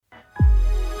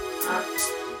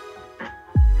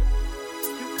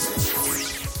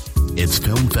It's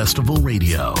Film Festival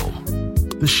Radio,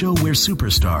 the show where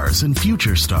superstars and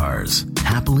future stars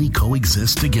happily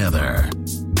coexist together.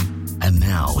 And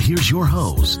now, here's your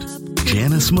host,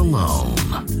 Janice Malone.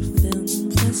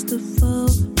 Film Festival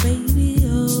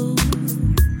Radio.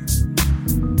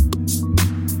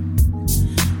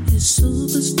 It's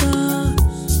superstars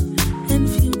and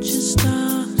future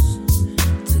stars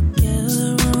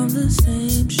together on the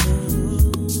same show.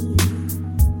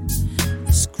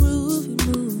 It's groovy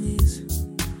movies,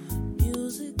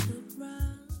 music with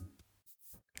rhyme.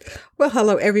 Well,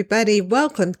 hello, everybody.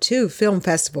 Welcome to Film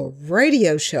Festival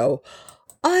Radio Show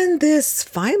on this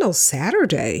final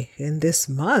Saturday in this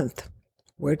month.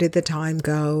 Where did the time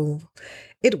go?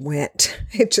 It went.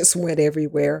 It just went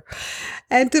everywhere.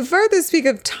 And to further speak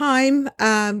of time,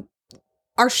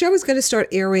 our show is going to start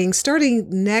airing starting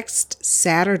next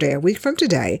Saturday, a week from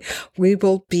today. We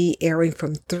will be airing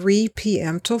from 3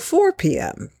 p.m. till 4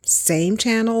 p.m. Same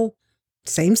channel,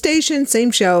 same station, same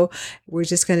show. We're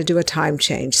just going to do a time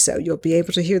change. So you'll be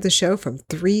able to hear the show from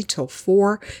 3 till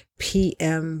 4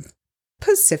 p.m.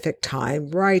 Pacific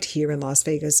time right here in Las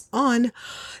Vegas on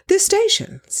this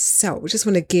station. So we just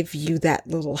want to give you that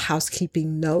little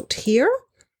housekeeping note here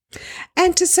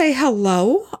and to say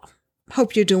hello.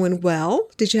 Hope you're doing well.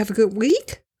 Did you have a good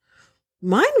week?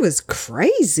 Mine was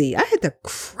crazy. I had the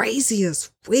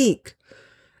craziest week.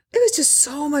 It was just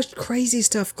so much crazy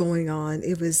stuff going on.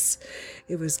 It was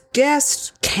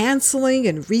guests canceling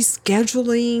and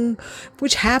rescheduling,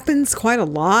 which happens quite a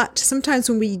lot. Sometimes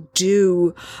when we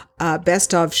do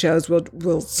best of shows,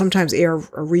 we'll sometimes air a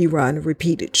rerun, a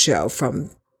repeated show from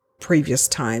previous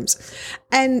times.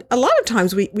 And a lot of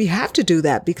times we have to do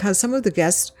that because some of the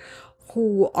guests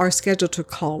who are scheduled to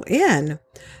call in,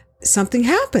 something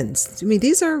happens. I mean,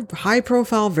 these are high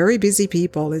profile, very busy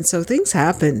people. And so things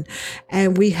happen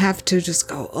and we have to just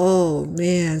go, oh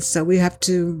man. So we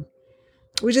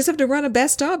just have to run a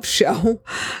best of show.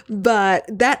 But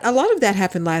a lot of that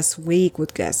happened last week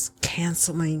with guests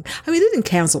canceling. I mean, they didn't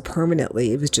cancel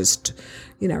permanently. It was just,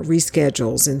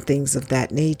 reschedules and things of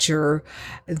that nature.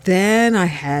 Then I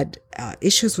had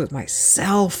issues with my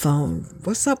cell phone.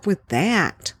 What's up with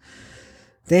that?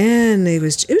 Then it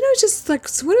was just like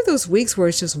one of those weeks where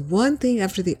it's just one thing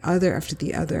after the other,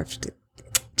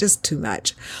 just too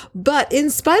much. But in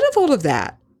spite of all of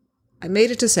that, I made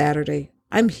it to Saturday.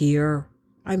 I'm here.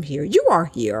 You are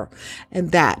here.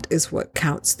 And that is what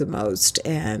counts the most.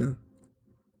 And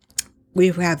we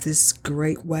have this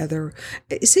great weather.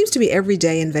 It seems to me every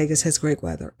day in Vegas has great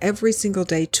weather. Every single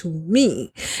day to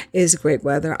me is great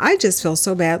weather. I just feel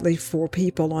so badly for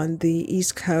people on the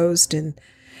East Coast and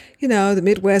the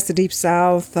Midwest, the Deep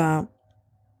South.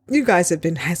 You guys have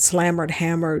been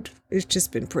hammered. It's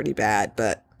just been pretty bad.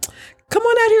 But come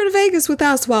on out here to Vegas with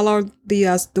us while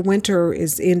the winter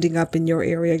is ending up in your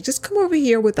area. Just come over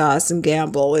here with us and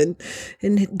gamble and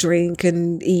drink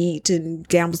and eat and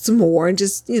gamble some more and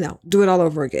just, do it all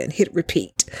over again. Hit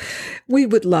repeat. We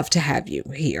would love to have you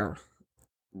here.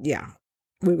 Yeah,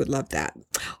 we would love that.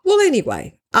 Well,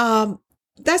 anyway,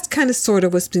 that's kind of sort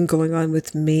of what's been going on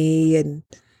with me. And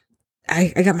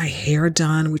I got my hair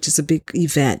done, which is a big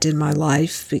event in my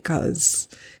life because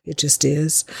it just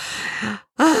is.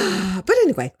 But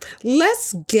anyway,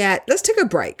 let's take a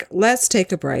break. Let's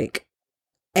take a break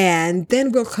and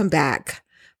then we'll come back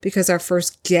because our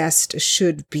first guest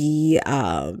should be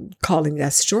calling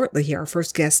us shortly here. Our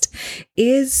first guest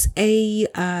is a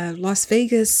Las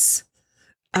Vegas,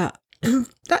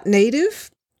 not native.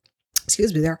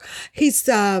 Excuse me there. He's,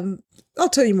 I'll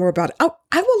tell you more about it.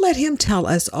 I will let him tell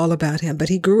us all about him, but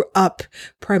he grew up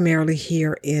primarily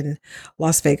here in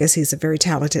Las Vegas. He's a very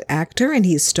talented actor and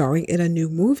he's starring in a new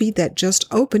movie that just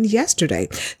opened yesterday.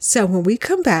 So when we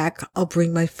come back, I'll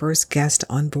bring my first guest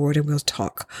on board and we'll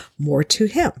talk more to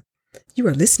him. You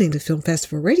are listening to Film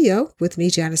Festival Radio with me,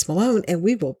 Janice Malone, and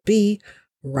we will be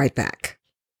right back.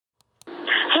 Hey,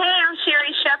 I'm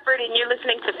Sherry Shepard and you're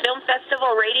listening to Film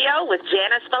Festival Radio with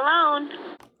Janice Malone.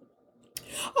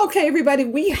 Okay, everybody,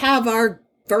 we have our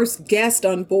first guest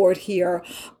on board here.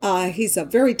 He's a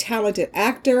very talented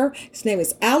actor. His name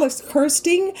is Alex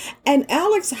Kirsting, and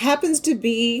Alex happens to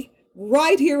be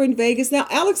right here in Vegas. Now,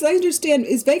 Alex, I understand,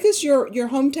 is Vegas your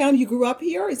hometown? You grew up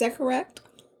here, is that correct?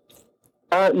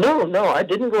 No, I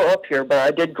didn't grow up here, but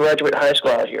I did graduate high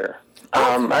school out here.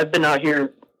 I've been out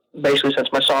here basically since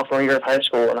my sophomore year of high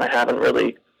school, and I haven't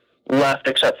really left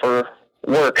except for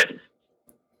work.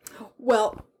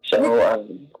 Well, so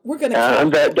we're going to... I'm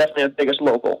definitely a Vegas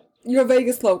local. You're a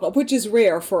Vegas local, which is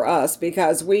rare for us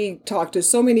because we talk to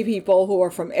so many people who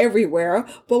are from everywhere,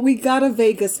 but we got a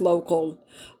Vegas local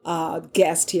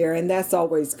guest here, and that's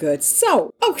always good.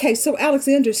 So, okay, so Alex,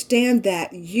 I understand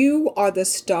that you are the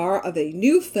star of a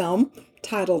new film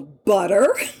titled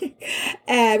Butter,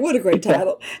 and what a great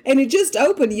title! And it just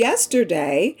opened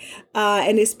yesterday,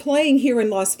 and is playing here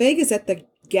in Las Vegas at the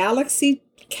Galaxy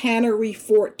Cannery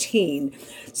 14.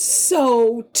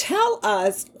 So, tell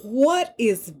us, what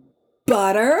is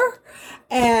Butter,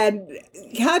 and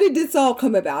how did this all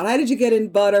come about? How did you get in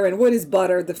Butter, and what is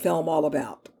Butter, the film, all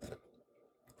about?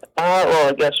 Well,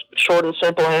 I guess short and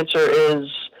simple answer is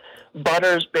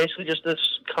Butter is basically just this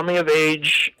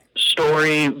coming-of-age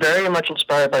story, very much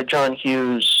inspired by John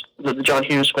Hughes, the John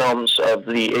Hughes films of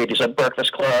the 80s, like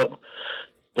Breakfast Club,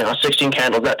 16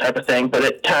 Candles, that type of thing, but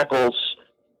it tackles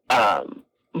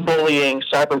bullying,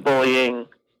 cyberbullying,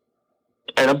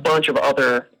 and a bunch of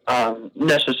other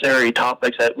necessary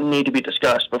topics that need to be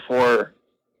discussed before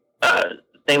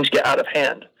things get out of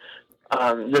hand.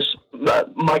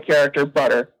 My character,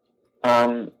 Butter,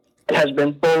 has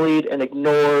been bullied and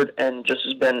ignored and just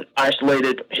has been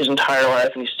isolated his entire life,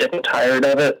 and he's sick and tired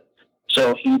of it.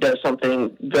 So he does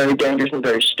something very dangerous and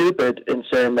very stupid in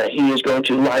saying that he is going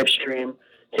to live stream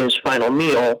his final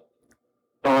meal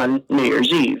on New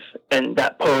Year's Eve. And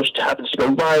that post happens to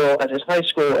go viral at his high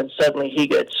school, and suddenly he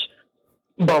gets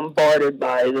bombarded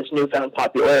by this newfound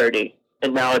popularity.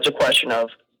 And now it's a question of,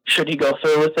 should he go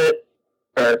through with it,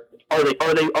 or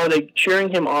are they cheering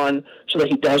him on so that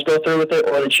he does go through with it,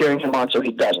 or are they cheering him on so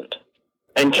he doesn't?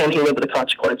 And can he live with the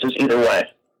consequences either way?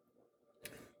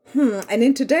 And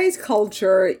in today's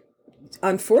culture,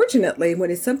 unfortunately,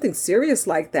 when it's something serious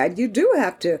like that, you do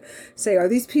have to say, are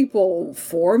these people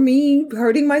for me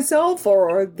hurting myself, or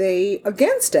are they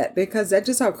against it? Because that's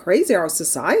just how crazy our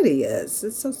society is.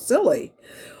 It's so silly.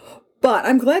 But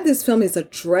I'm glad this film is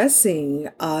addressing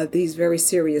these very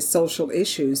serious social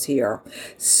issues here.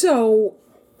 So,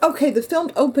 okay, the film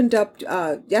opened up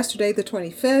yesterday, the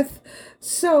 25th.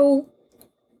 So,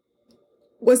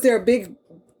 was there a big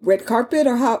red carpet,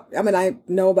 or how? I mean, I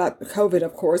know about COVID,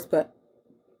 of course, but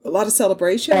a lot of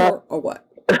celebration, or what?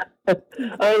 There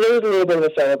was a little bit of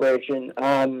a celebration.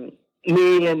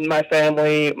 Me and my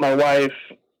family, my wife,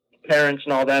 parents,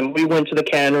 and all them, we went to the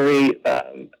cannery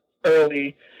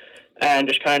early and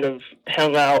just kind of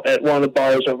hung out at one of the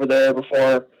bars over there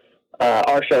before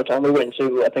our show time. We went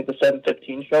to, I think, the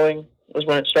 7:15 showing was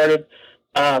when it started.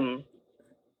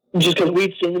 Just because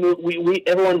we'd seen the movie,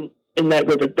 everyone in that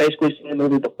group had basically seen the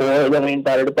movie before. Then we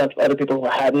invited a bunch of other people who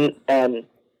hadn't, and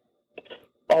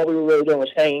all we were really doing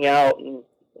was hanging out and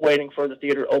waiting for the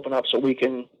theater to open up so we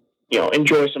can,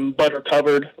 enjoy some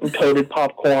butter-covered and coated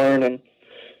popcorn and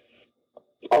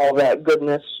all that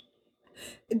goodness.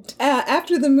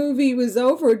 After the movie was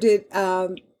over, did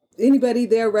anybody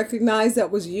there recognize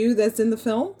that was you that's in the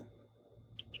film?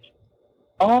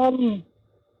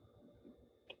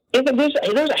 There's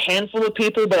a handful of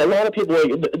people, but a lot of people,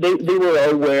 they were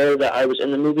aware that I was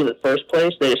in the movie in the first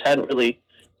place. They just hadn't really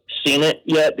seen it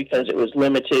yet because it was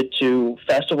limited to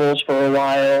festivals for a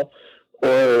while,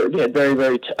 or they had very,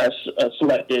 very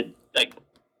selected,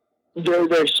 very,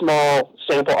 very small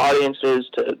sample audiences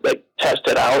to test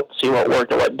it out, see what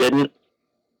worked and what didn't.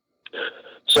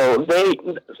 So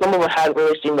some of them hadn't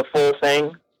really seen the full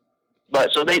thing,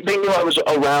 but so they knew I was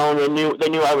around. They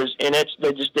knew I was in it.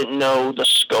 They just didn't know the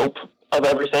scope of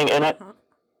everything in it.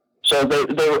 So I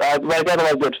got a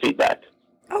lot of good feedback.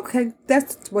 Okay,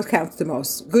 that's what counts the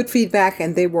most. Good feedback,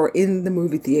 and they were in the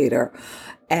movie theater,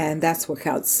 and that's what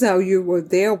counts. So you were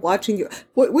there watching you.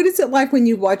 What is it like when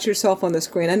you watch yourself on the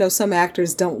screen? I know some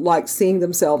actors don't like seeing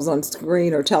themselves on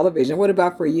screen or television. What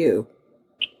about for you?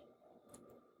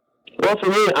 Well, for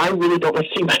me, I really don't like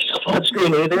seeing myself on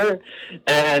screen either,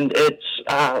 and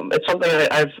it's something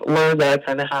I've learned that I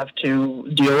kind of have to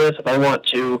deal with if I want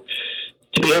to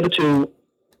be able to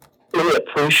really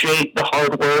appreciate the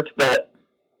hard work that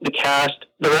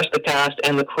the rest of the cast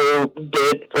and the crew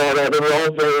did for all that. They were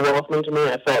all very welcoming to me.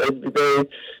 I felt it would be very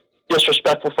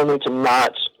disrespectful for me to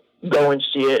not go and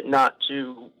see it, not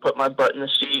to put my butt in the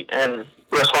seat and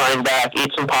recline back,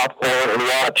 eat some popcorn, and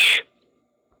watch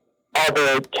all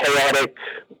the chaotic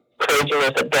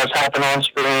craziness that does happen on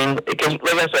screen. Because,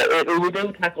 like I said, we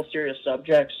didn't tackle serious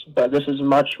subjects, but this is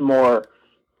much more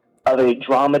of a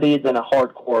dramedy than a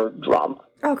hardcore drama.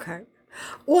 Okay.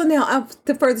 Well, now,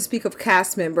 to further speak of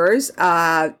cast members,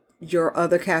 your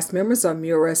other cast members are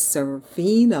Mira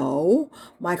Sorvino,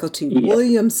 Michael T.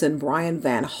 Williamson, Brian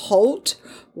Van Holt,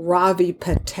 Ravi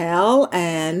Patel,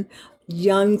 and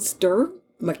youngster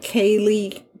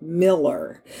McKaylee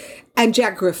Miller, and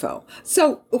Jack Griffo.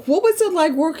 So what was it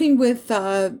like working with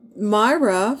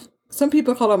Myra Some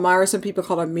people call her Myra, some people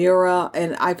call her Mira,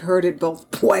 and I've heard it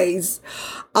both ways.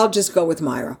 I'll just go with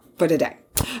Myra for today.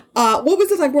 What was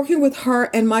it like working with her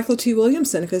and Michael T.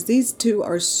 Williamson? Because these two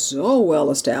are so well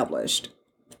established.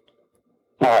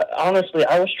 Honestly,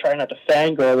 I was trying not to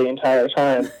fangirl the entire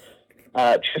time,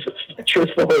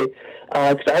 truthfully,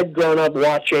 because I'd grown up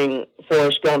watching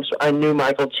Forrest Gump, so I knew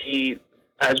Michael T.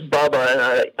 as Bubba,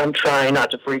 and I'm trying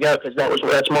not to freak out because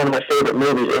that's one of my favorite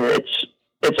movies, and it's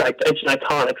an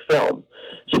iconic film.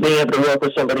 So being able to work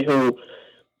with somebody who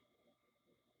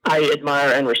I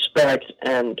admire and respect,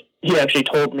 and he actually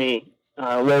told me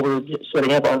while we were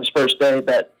setting up on his first day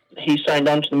that he signed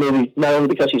on to the movie not only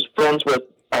because he's friends with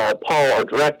Paul, our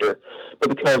director, but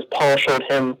because Paul showed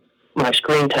him my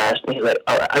screen test, and he's like,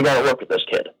 all right, I got to work with this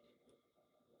kid.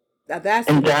 Now that's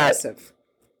impressive.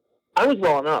 I was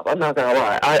welling up. I'm not going to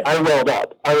lie. I welled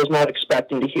up. I was not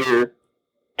expecting to hear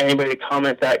anybody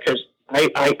comment that because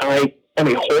I am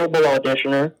a horrible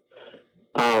auditioner,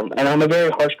 and I'm a very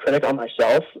harsh critic on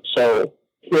myself. So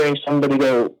hearing somebody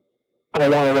go, I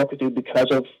want to work with you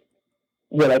because of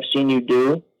what I've seen you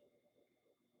do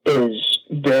is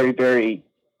very, very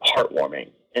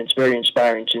heartwarming. And it's very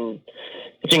inspiring.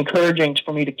 It's encouraging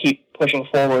for me to keep pushing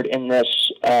forward in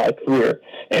this career.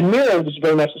 And Mira was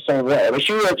very much the same way. I mean,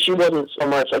 she wasn't so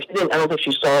much like I don't think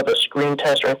she saw the screen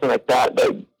test or anything like that.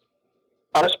 But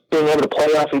us being able to play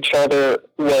off each other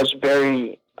was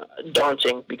very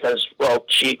daunting because, well,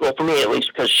 for me at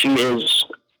least, because she is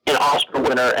an Oscar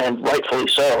winner and rightfully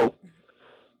so.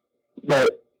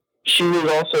 But she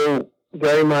was also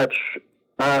very much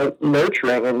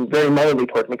nurturing and very motherly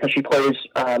towards me because she plays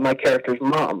my character's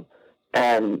mom,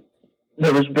 and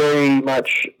there was very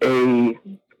much a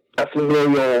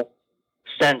familial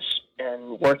sense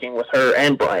in working with her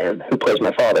and Brian, who plays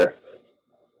my father.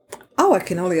 Oh, I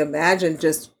can only imagine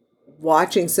just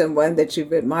watching someone that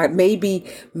you've admired. Maybe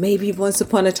once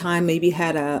upon a time, maybe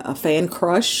had a fan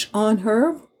crush on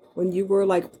her when you were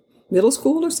like middle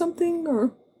school or something,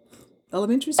 or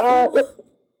elementary school.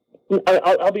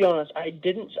 I'll be honest. I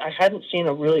hadn't seen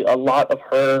a lot of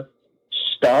her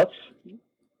stuff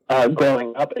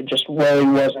growing up. It just really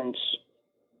wasn't,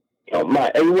 it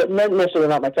wasn't necessarily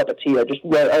not my cup of tea. I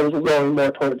was going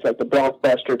more towards like the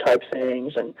blockbuster type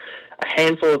things and a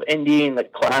handful of indie and the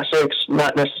classics.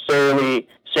 Not necessarily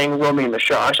seeing Romy and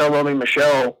Michelle. I saw Romy and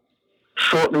Michelle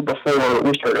shortly before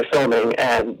we started filming,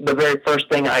 and the very first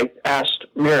thing I asked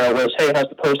Mira was, "Hey, how's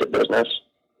the Post-it business?"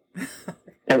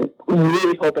 And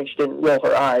really hoping she didn't roll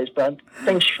her eyes, but I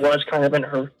think she was kind of in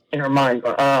her mind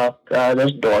going, "Oh God,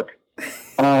 this dork."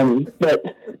 But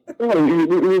we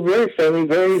were very friendly,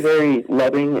 very, very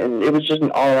loving, and it was just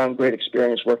an all-around great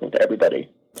experience working with everybody.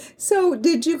 So,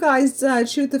 did you guys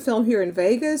shoot the film here in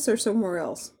Vegas or somewhere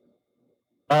else?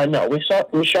 No, we shot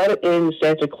it in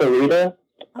Santa Clarita,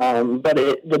 but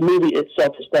the movie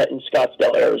itself is set in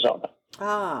Scottsdale, Arizona.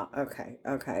 Ah,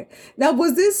 okay. Now,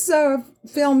 was this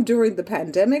filmed during the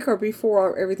pandemic or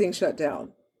before everything shut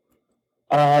down?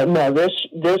 No, this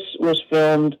was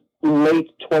filmed late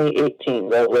 2018,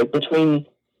 like between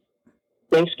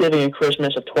Thanksgiving and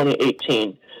Christmas of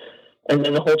 2018. And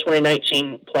then the whole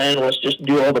 2019 plan was just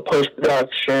do all the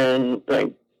post-production,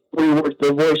 like rework the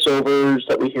voiceovers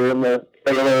that we hear in the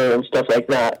trailer and stuff like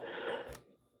that.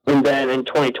 And then in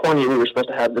 2020, we were supposed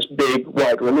to have this big,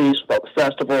 wide release with all the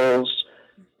festivals.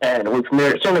 And we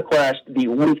premiered at SonaQuest the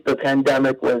week the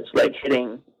pandemic was like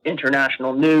hitting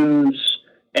international news.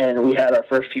 And we had our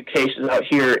first few cases out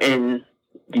here in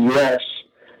the U.S.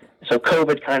 So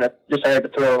COVID kind of decided to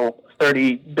throw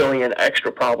 30 billion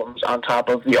extra problems on top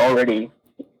of the already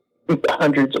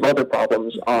hundreds of other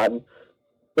problems on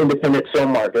independent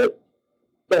film market.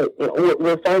 But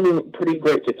we're finding pretty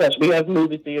great success. We have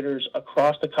movie theaters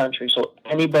across the country, so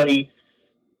anybody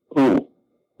who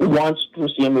wants to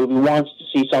see a movie, wants to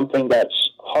see something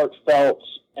that's heartfelt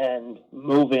and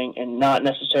moving and not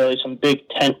necessarily some big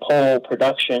tentpole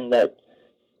production that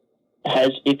has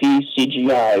iffy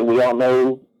CGI. We all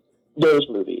know those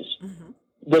movies. Mm-hmm.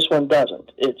 This one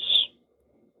doesn't. It's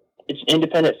an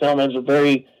independent film. It was a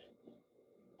very,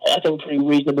 I think, pretty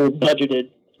reasonable budgeted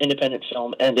independent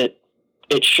film, and it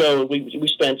showed. We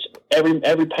spent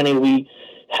every penny we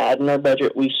had in our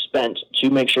budget, we spent to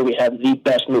make sure we have the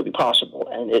best movie possible,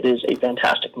 and it is a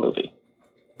fantastic movie.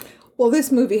 Well,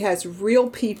 this movie has real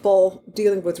people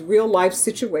dealing with real life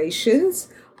situations.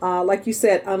 Like you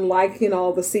said, unlike, the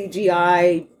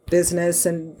CGI business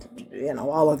and,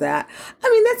 all of that. I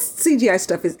mean, that CGI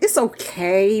stuff it's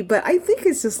okay, but I think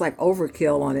it's just like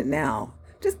overkill on it now.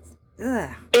 Just, ugh.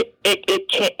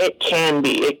 It can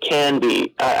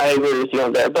be. I agree with you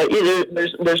on that. But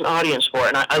there's an audience for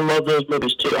it, and I love those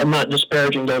movies too. I'm not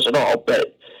disparaging those at all,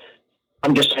 but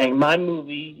I'm just saying my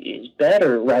movie is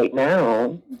better right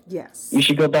now. Yes. You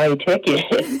should go buy a ticket.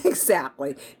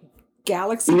 Exactly.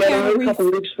 Galaxy You gotta wait Canary. a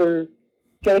couple weeks for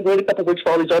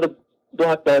all these other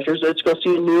blockbusters. Let's go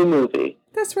see a new movie.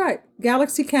 That's right.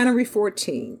 Galaxy Canary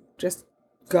 14. Just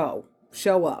go.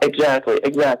 Show up. Exactly.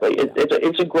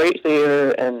 It's a great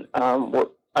theater, and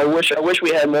I wish we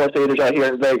had more theaters out here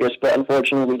in Vegas, but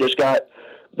unfortunately we just got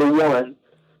the one.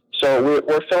 So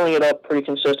we're filling it up pretty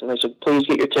consistently. So please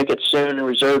get your tickets soon and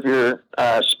reserve your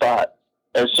spot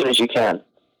as soon as you can.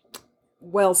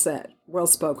 Well said. Well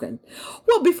spoken.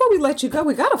 Well, before we let you go,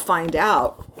 we got to find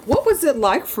out, what was it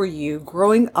like for you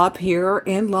growing up here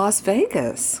in Las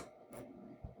Vegas?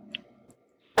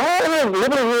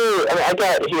 Living here, I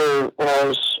got here when I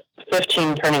was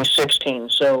 15, turning 16.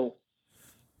 So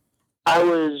I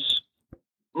was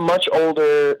much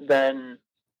older than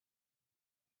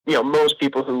most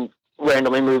people who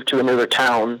randomly move to another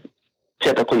town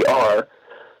typically are.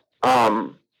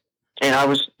 And I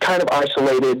was kind of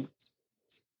isolated.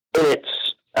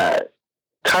 It's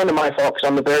kind of my fault because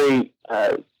I'm a very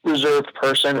reserved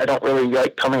person. I don't really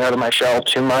like coming out of my shell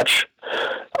too much.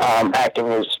 Acting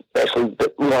is basically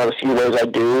one of the few ways I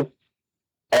do.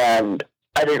 And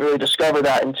I didn't really discover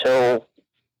that until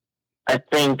I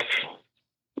think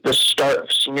the start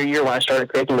of senior year when I started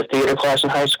taking the theater class in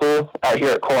high school out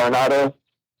here at Coronado,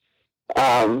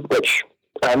 which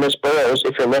Miss Burrows,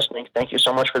 if you're listening, thank you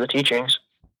so much for the teachings.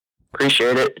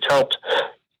 Appreciate it. It's helped.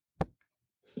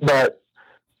 But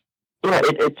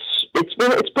it's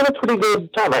been a pretty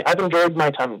good time. I've enjoyed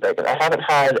my time in Vegas. I haven't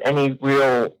had any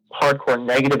real hardcore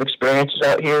negative experiences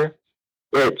out here.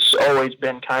 It's always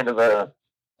been kind of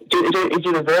it's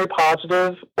either very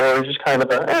positive or it's just kind of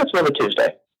it's another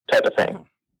Tuesday type of thing.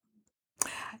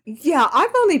 Yeah,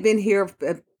 I've only been here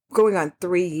going on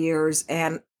 3 years,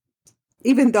 and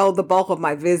even though the bulk of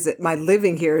my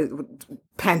living here,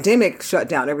 pandemic shut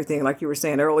down everything, like you were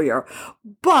saying earlier,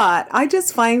 but I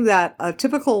just find that a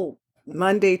typical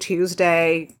Monday,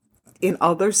 Tuesday in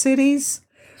other cities,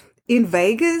 in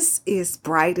Vegas, is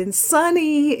bright and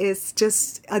sunny. It's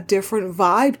just a different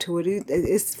vibe to it.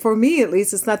 It's, for me at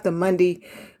least, it's not the Monday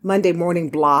morning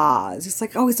blah. It's just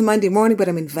like, oh, it's Monday morning, but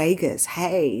I'm in Vegas.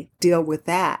 Hey, deal with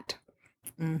that.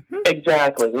 Mm-hmm.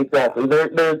 Exactly.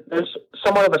 There's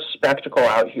somewhat of a spectacle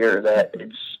out here that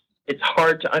it's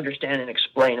hard to understand and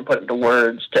explain and put into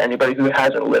words to anybody who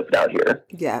hasn't lived out here.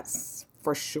 Yes,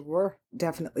 for sure.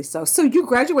 Definitely so. So you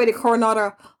graduated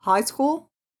Coronado High School?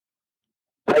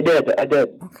 I did.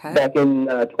 Okay. Back in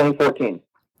 2014.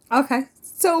 Okay.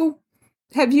 So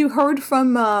have you heard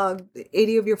from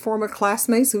any of your former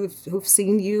classmates who've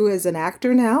seen you as an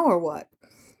actor now, or what?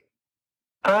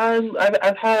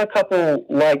 I've had a couple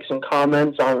likes and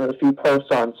comments on a few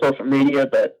posts on social media,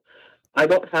 but I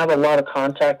don't have a lot of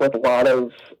contact with a lot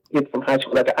of people from high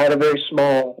school. Like, I had a very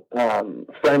small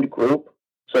friend group,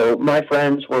 so my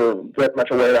friends were very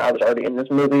much aware that I was already in this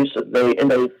movie. So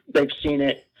they've seen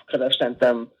it because I've sent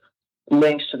them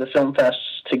links to the film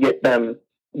fests to get them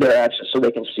their access so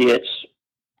they can see it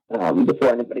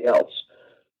before anybody else.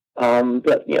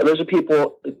 But those are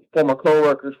people, former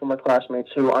coworkers, former classmates,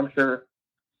 who I'm sure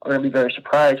are going to be very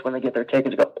surprised when they get their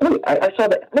tickets and go, "Oh, I saw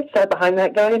that. I sat behind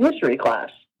that guy in history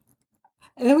class."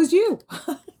 And that was you.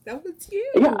 That was you.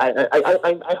 Yeah,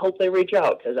 I hope they reach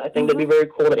out because I think it'd be very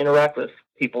cool to interact with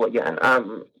people again.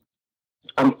 I'm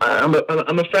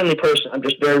a friendly person. I'm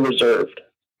just very reserved.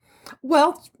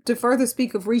 Well, to further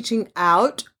speak of reaching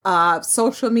out,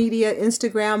 social media,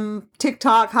 Instagram,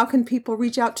 TikTok, how can people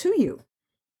reach out to you?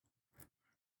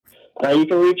 You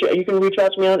can reach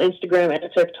out to me on Instagram and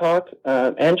TikTok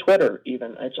and Twitter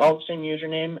even. It's all the same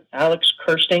username, Alex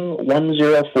Kirsting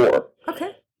 104.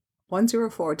 Okay.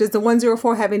 104. Does the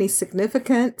 104 have any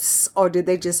significance, or did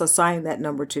they just assign that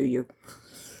number to you?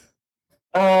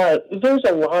 There's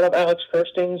a lot of Alex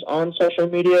Kirstings on social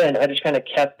media, and I just kind of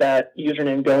kept that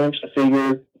username going, so I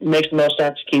figure it makes the most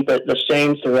sense to keep it the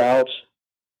same throughout.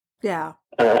 Yeah.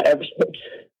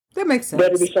 That makes sense.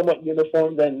 Better be somewhat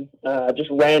uniform than just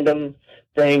random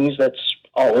things that's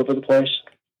all over the place.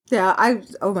 Yeah,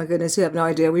 oh my goodness, you have no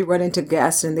idea. We run into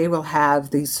guests and they will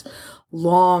have these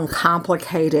long,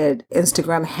 complicated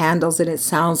Instagram handles, and it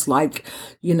sounds like,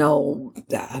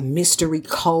 a mystery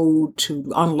code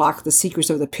to unlock the secrets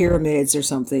of the pyramids or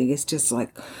something. It's just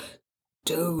like,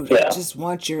 dude, I just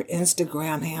want your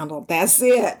Instagram handle. That's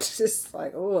it. It's just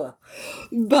like, ugh.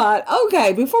 But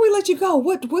okay, before we let you go,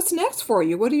 what's next for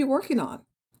you? What are you working on?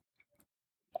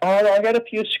 I got a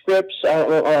few scripts.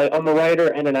 I'm a writer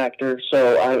and an actor,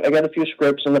 so I got a few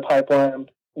scripts in the pipeline. I'm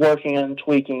working on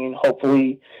tweaking and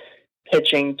hopefully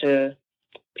pitching to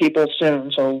people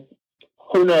soon. So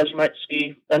who knows, you might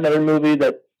see another movie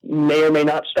that may or may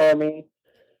not star me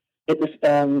in this,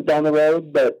 down the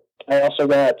road, but I also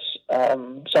got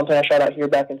something I shot out here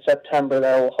back in September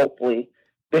that will hopefully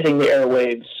be hitting the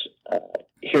airwaves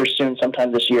here soon,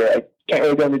 sometime this year. I can't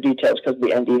really go into details because of the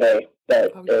NDA,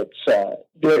 but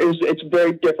it's a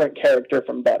very different character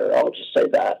from Butter. I'll just say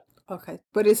that. Okay,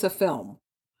 but it's a film.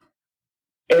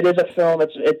 It is a film.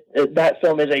 That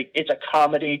film is a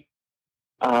comedy,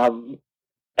 and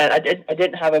I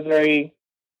didn't have a very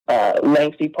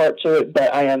lengthy part to it,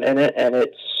 but I am in it, and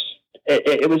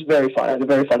it was very fun. I had a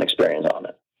very fun experience on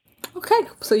it. Okay,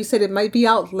 so you said it might be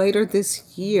out later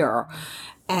this year.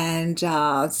 And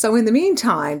so in the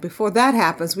meantime, before that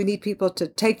happens, we need people to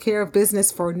take care of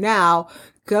business for now.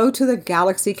 Go to the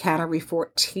Galaxy Cannery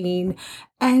 14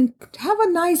 and have a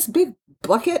nice big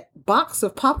box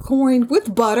of popcorn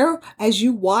with butter as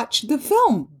you watch the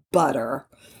film Butter.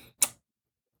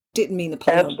 Didn't mean to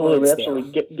play on words there.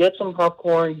 Absolutely. Get some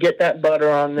popcorn, get that butter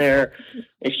on there.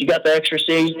 If you got the extra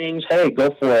seasonings, hey,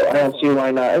 go for it. I don't see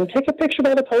why not. And take a picture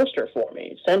by the poster for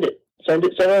me. Send it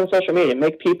on social media.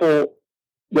 Make people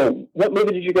go, what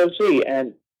movie did you go see?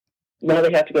 And now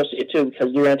they have to go see it too,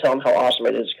 because you're going to tell them how awesome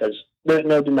it is, because there's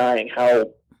no denying how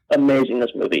amazing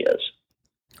this movie is.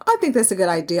 I think that's a good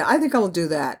idea. I think I'll do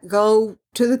that. Go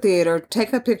to the theater,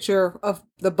 take a picture of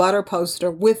the Butter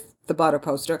poster with the Butter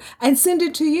poster, and send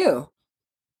it to you.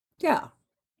 Yeah.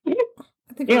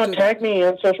 I think tag me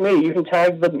on social media. You can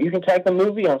tag the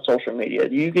movie on social media.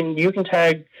 You can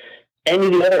tag any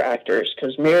of the other actors,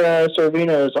 because Mira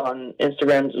Sorvino is on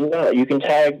Instagram as well. You can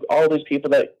tag all these people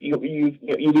that you've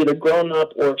either grown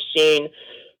up or seen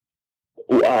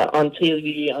on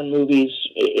TV, on movies.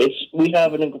 We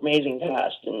have an amazing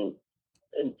cast, and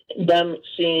them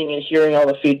seeing and hearing all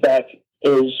the feedback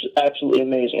is absolutely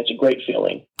amazing. It's a great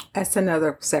feeling. That's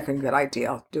another second good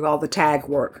idea. Do all the tag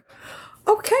work.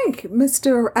 Okay,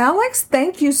 Mr. Alex,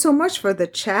 thank you so much for the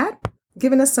chat.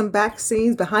 Giving us some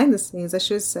behind the scenes, I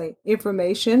should say,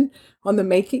 information on the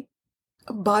making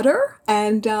of Butter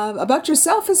and about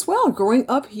yourself as well, growing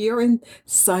up here in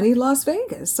sunny Las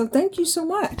Vegas. So thank you so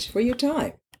much for your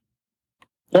time.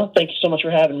 Well, thank you so much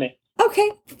for having me.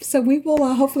 Okay, so we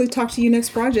will hopefully talk to you next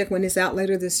project when it's out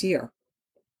later this year.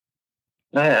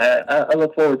 I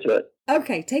look forward to it.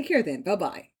 Okay, take care then.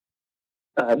 Bye-bye.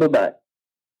 Bye-bye.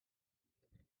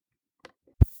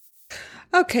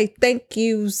 Okay, thank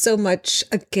you so much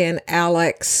again,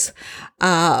 Alex.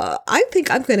 I think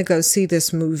I'm going to go see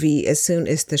this movie as soon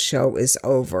as the show is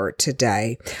over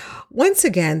today. Once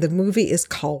again, the movie is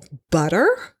called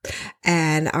Butter,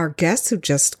 and our guest who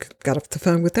just got off the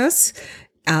phone with us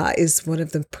is one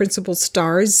of the principal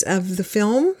stars of the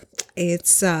film.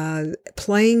 It's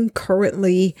playing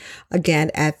currently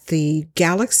again at the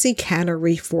Galaxy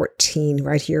Cannery 14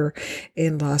 right here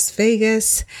in Las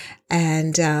Vegas,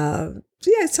 and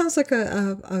yeah, it sounds like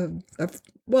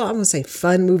well, I'm going to say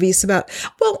fun movie. It's about,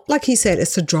 well, like he said,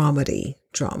 it's a dramedy.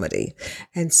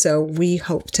 And so we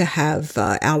hope to have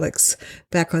Alex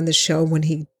back on the show when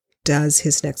he does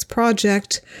his next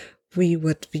project. We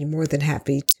would be more than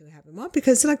happy to have him on,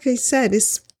 because like I said,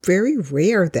 it's very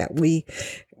rare that we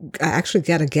actually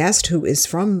get a guest who is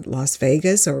from Las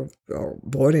Vegas or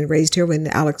born and raised here. In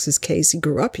Alex's case, he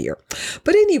grew up here.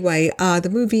 But anyway, the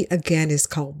movie again is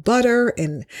called Butter,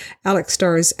 and Alex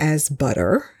stars as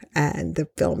Butter, and the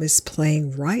film is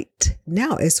playing right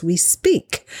now as we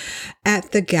speak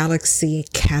at the Galaxy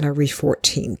Cannery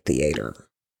 14 Theater.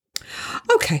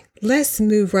 Okay, let's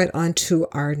move right on to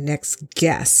our next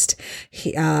guest.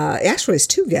 He actually has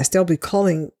two guests. They'll be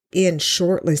calling in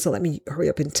shortly, so let me hurry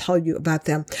up and tell you about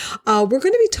them. We're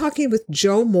going to be talking with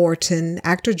Joe Morton,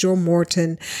 actor Joe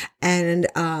Morton, and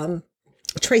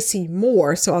Tracey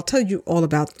Moore. So I'll tell you all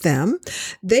about them.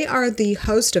 They are the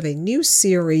host of a new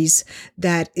series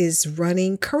that is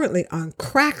running currently on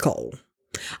Crackle.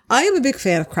 I am a big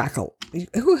fan of Crackle.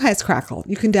 Who has Crackle?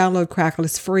 You can download Crackle.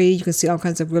 It's free. You can see all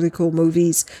kinds of really cool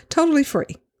movies. Totally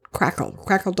free.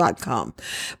 Crackle.com.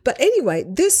 But anyway,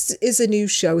 this is a new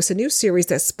show. It's a new series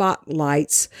that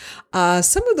spotlights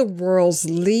some of the world's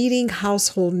leading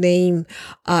household name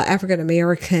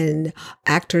African-American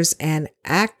actors and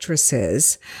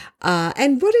actresses.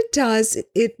 And what it does,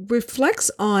 it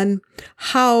reflects on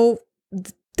how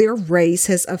their race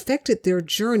has affected their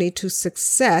journey to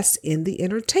success in the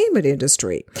entertainment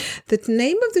industry. The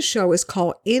name of the show is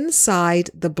called Inside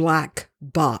the Black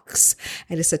Box,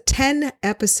 and it's a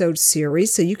 10-episode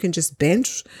series, so you can just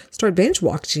start binge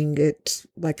watching it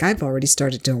like I've already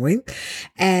started doing.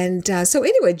 And so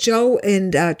anyway, Joe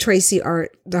and Tracey are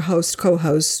the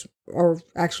co-hosts, or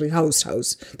actually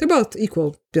host. They're both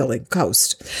equal billing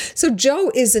host. So Joe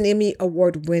is an Emmy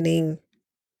award-winning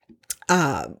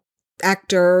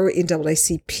actor,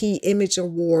 NAACP Image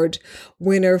Award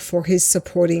winner for his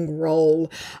supporting role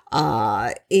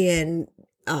in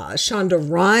Shonda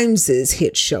Rhimes'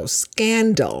 hit show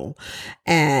Scandal.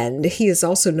 And he is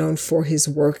also known for his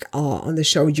work on the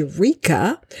show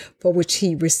Eureka, for which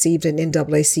he received an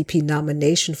NAACP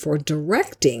nomination for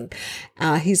directing.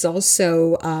 He's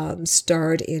also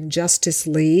starred in Justice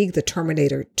League, The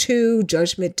Terminator 2,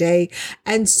 Judgment Day,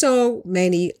 and so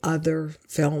many other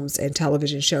films and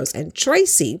television shows. And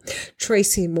Tracey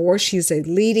Moore, she's a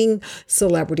leading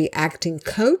celebrity acting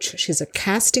coach. She's a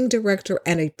casting director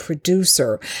and a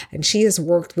producer. And she has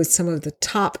worked with some of the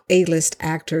top A-list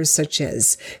actors such as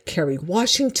Kerry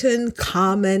Washington,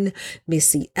 Common,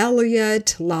 Missy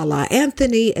Elliott, Lala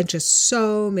Anthony, and just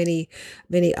so many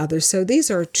others. So these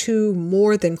are two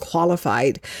more than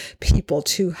qualified people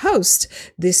to host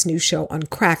this new show on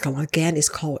Crackle. Again, it's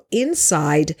called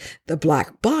Inside the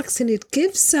Black Box, and it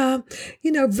gives,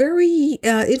 very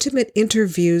intimate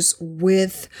interviews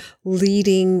with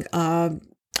leading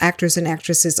actors and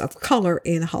actresses of color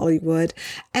in Hollywood,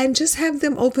 and just have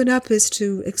them open up as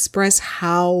to express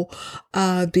how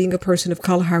being a person of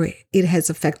color, how it has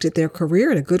affected their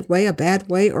career in a good way, a bad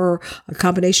way, or a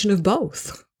combination of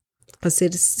both. Because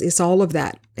it's all of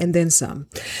that and then some.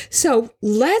 So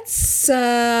let's,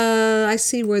 I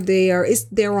see where they are.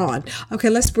 They're on. Okay,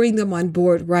 let's bring them on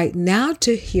board right now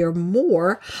to hear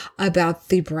more about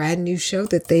the brand new show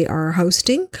that they are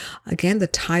hosting. Again, the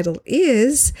title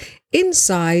is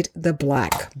Inside the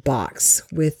Black Box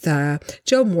with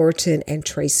Joe Morton and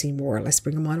Tracey Moore. Let's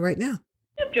bring them on right now.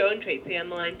 I have Joe and Tracey on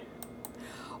the line.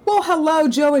 Well, hello,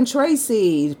 Joe and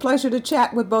Tracey. Pleasure to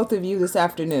chat with both of you this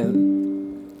afternoon.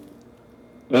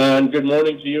 And good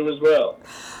morning to you as well.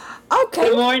 Okay.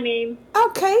 Good morning.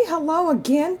 Okay. Hello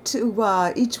again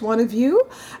to each one of you.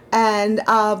 And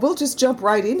we'll just jump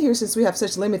right in here since we have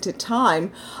such limited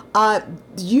time.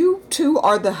 You two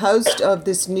are the host of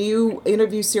this new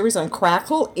interview series on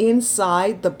Crackle,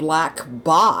 Inside the Black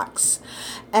Box.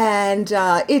 And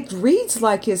it reads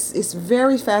like it's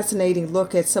very fascinating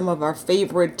look at some of our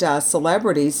favorite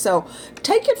celebrities. So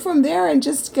take it from there and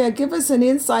just give us an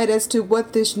insight as to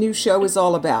what this new show is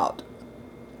all about.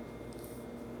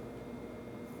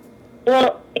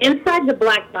 Well, Inside the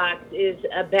Black Box is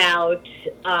about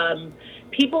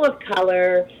people of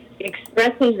color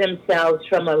expressing themselves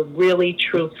from a really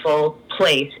truthful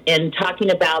place and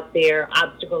talking about their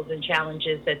obstacles and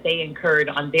challenges that they incurred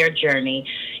on their journey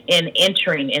in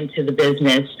entering into the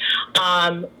business.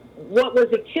 What was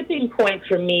a tipping point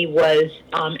for me was,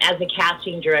 as a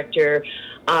casting director,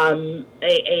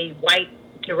 a white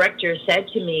director said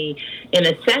to me in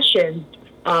a session,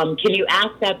 can you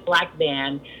ask that black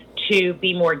man to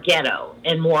be more ghetto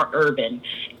and more urban?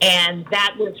 And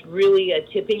that was really a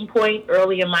tipping point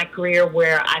early in my career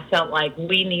where I felt like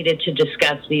we needed to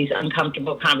discuss these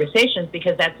uncomfortable conversations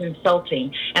because that's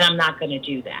insulting, and I'm not going to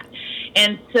do that.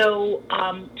 And so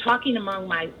talking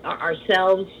among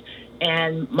ourselves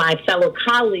and my fellow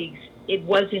colleagues, it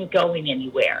wasn't going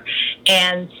anywhere.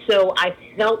 And so I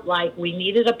felt like we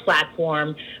needed a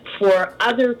platform for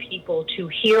other people to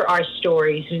hear our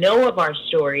stories, know of our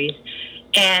stories,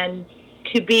 and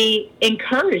to be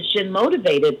encouraged and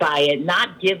motivated by it,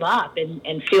 not give up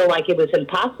and feel like it was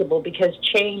impossible, because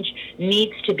change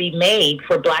needs to be made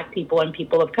for Black people and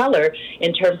people of color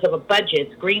in terms of a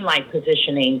budget, green light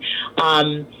positioning,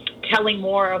 telling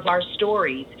more of our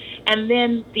stories. And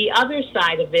then the other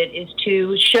side of it is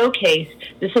to showcase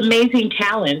this amazing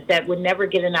talent that would never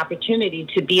get an opportunity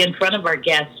to be in front of our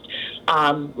guests,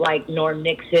 like Norm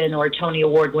Nixon or Tony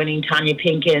Award-winning Tanya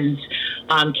Pinkins,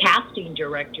 casting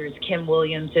directors Kim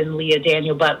Williams and Leah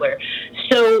Daniel Butler.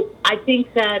 So I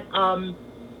think that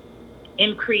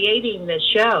in creating the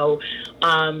show,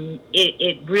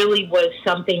 it really was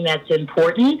something that's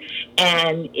important,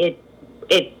 and it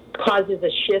causes a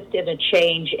shift and a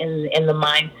change in the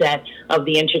mindset of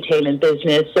the entertainment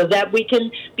business so that we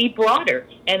can be broader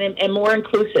and more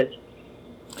inclusive.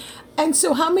 And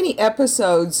so how many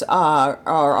episodes are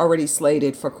already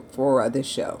slated for this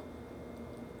show?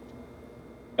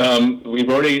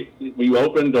 We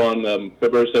opened on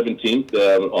February 17th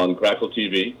on Crackle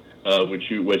TV, which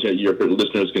your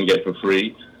listeners can get for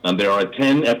free. There are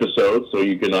 10 episodes, so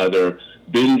you can either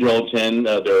binge all 10,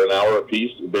 they're an hour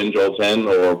apiece, binge all 10,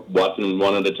 or watch them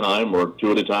one at a time or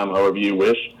two at a time, however you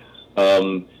wish.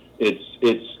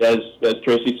 It's as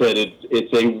Tracey said,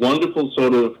 it's a wonderful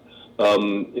sort of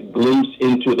glimpse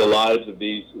into the lives of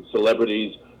these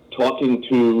celebrities, talking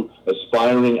to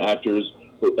aspiring actors,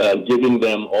 giving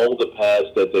them all the paths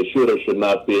that they should or should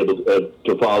not be able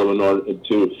to follow in order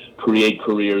to create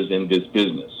careers in this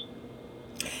business.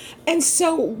 And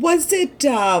so, was it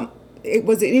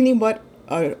anywhat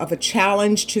of a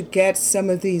challenge to get some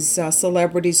of these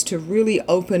celebrities to really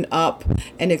open up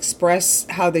and express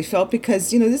how they felt?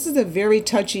 Because this is a very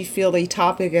touchy-feely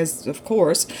topic, as of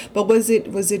course. But was it?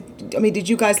 I mean, did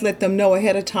you guys let them know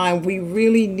ahead of time? We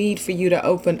really need for you to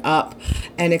open up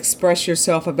and express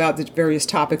yourself about the various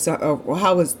topics. Or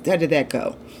how did that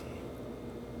go?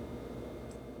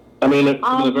 I mean,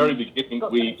 from the very beginning,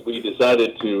 we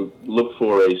decided to look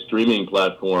for a streaming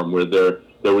platform where there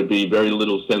would be very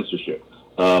little censorship.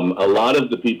 A lot of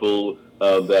the people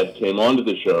that came onto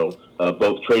the show,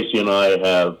 both Tracey and I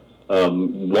have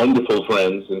wonderful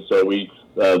friends, and so we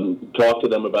talked to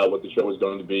them about what the show was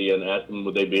going to be and asked them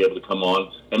would they be able to come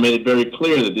on, and made it very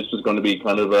clear that this was going to be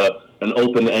kind of an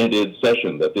open-ended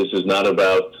session, that this is not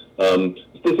about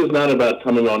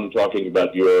coming on and talking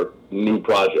about your new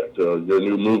project or your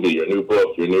new movie, your new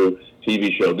book, your new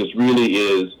TV show. This really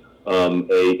is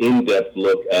a in-depth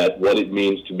look at what it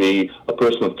means to be a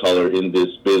person of color in this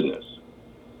business.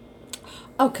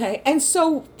 Okay, and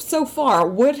so far,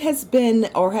 what has been,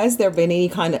 or has there been any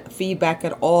kind of feedback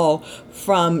at all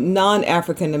from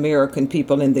non-African American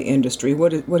people in the industry?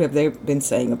 What have they been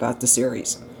saying about the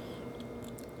series?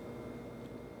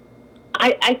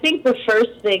 I think the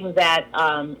first thing that,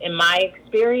 in my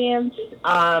experience,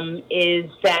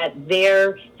 is that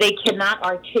they cannot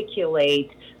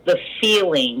articulate the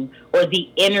feeling or the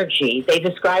energy. They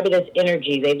describe it as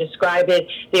energy. They describe it,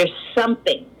 there's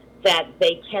something that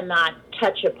they cannot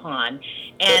touch upon.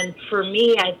 And for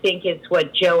me, I think it's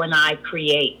what Joe and I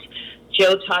create.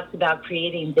 Joe talks about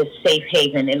creating this safe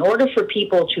haven. In order for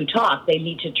people to talk, they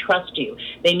need to trust you.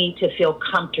 They need to feel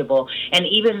comfortable. And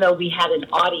even though we had an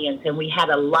audience and we had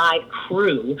a live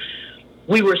crew,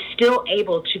 we were still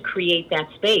able to create that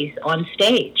space on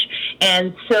stage.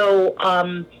 And so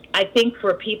I think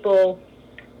for people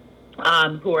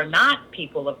who are not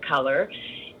people of color,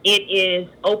 it is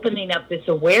opening up this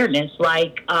awareness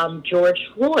like George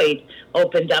Floyd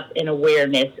opened up an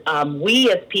awareness.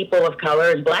 We as people of color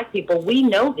and Black people, we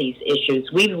know these issues.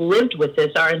 We've lived with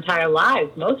this our entire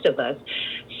lives, most of us.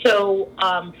 So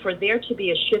for there to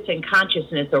be a shift in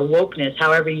consciousness or wokeness,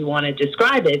 however you want to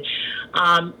describe it,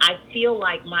 I feel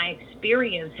like my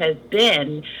experience has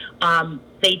been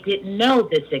they didn't know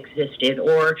this existed,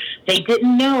 or they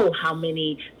didn't know how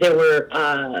many, there were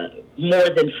more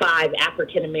than 5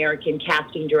 African-American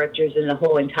casting directors in the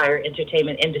whole entire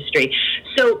entertainment industry.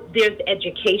 So there's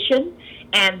education,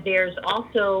 and there's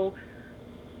also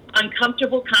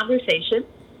uncomfortable conversation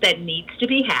that needs to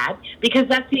be had, because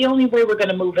that's the only way we're going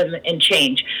to move and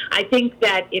change. I think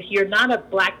that if you're not a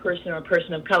Black person or a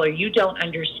person of color, you don't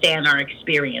understand our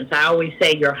experience. I always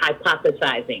say you're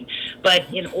hypothesizing.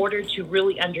 But in order to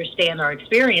really understand our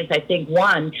experience, I think,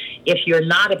 one, if you're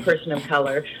not a person of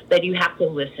color, that you have to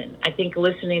listen. I think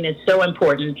listening is so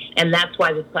important, and that's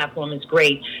why this platform is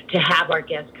great, to have our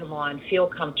guests come on, feel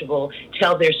comfortable,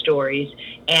 tell their stories,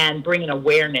 and bring an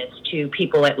awareness to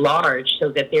people at large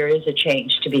so that there is a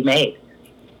change to be made.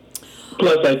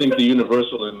 Plus, I think the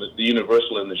universal in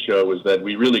the show is that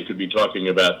we really could be talking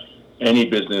about any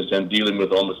business and dealing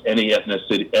with almost any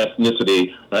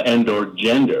ethnicity and or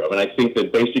gender. I mean, I think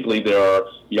that basically there are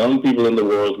young people in the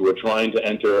world who are trying to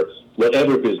enter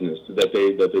whatever business that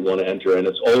they want to enter, and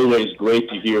it's always great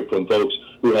to hear from folks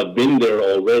who have been there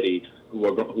already, who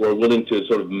are willing to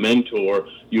sort of mentor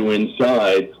you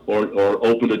inside or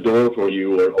open a door for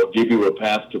you or give you a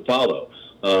path to follow.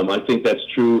 I think that's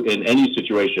true in any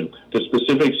situation. The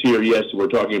specifics here, yes, we're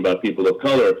talking about people of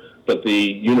color, but the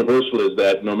universal is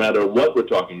that no matter what we're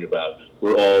talking about,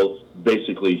 we're all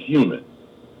basically human.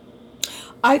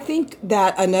 I think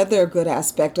that another good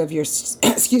aspect of your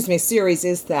series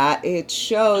is that it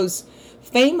shows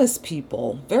famous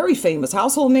people, very famous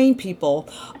household name people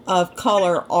of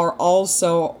color are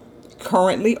also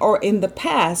currently or in the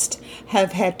past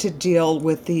have had to deal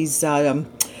with these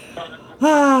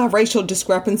racial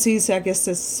discrepancies, I guess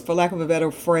is for lack of a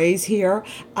better phrase here.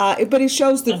 But it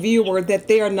shows the viewer that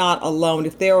they are not alone.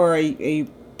 If they are a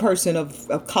person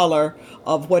of color,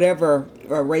 of whatever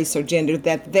race or gender,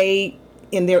 that they,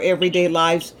 in their everyday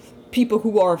lives, people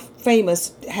who are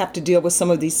famous have to deal with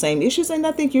some of these same issues. And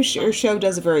I think your show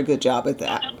does a very good job at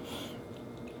that.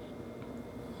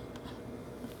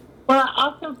 Well, I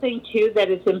also think too that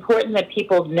it's important that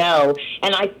people know,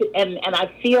 and I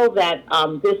feel that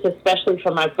this, especially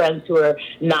for my friends who are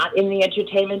not in the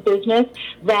entertainment business,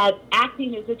 that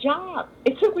acting is a job.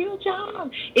 It's a real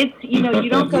job. It's you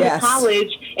don't go to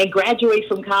college and graduate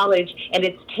from college and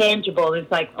it's tangible. It's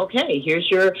like, okay,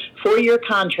 here's your 4-year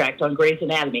contract on Grey's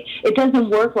Anatomy. It doesn't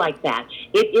work like that.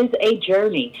 It is a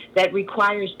journey that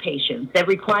requires patience, that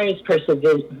requires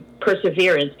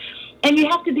perseverance. And you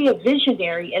have to be a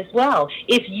visionary as well.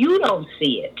 If you don't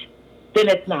see it, then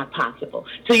it's not possible.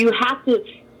 So you have to,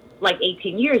 like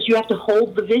 18 years, you have to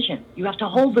hold the vision. You have to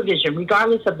hold the vision,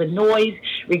 regardless of the noise,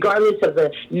 regardless of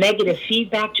the negative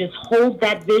feedback. Just hold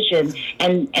that vision,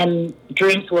 and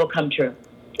dreams will come true.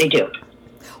 They do.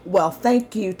 Well,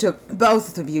 thank you to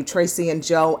both of you, Tracey and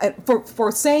Joe, and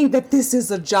for saying that this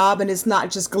is a job and it's not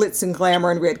just glitz and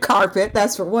glamour and red carpet.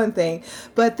 That's for one thing.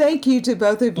 But thank you to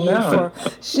both of you for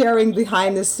sharing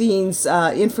behind the scenes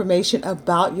information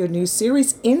about your new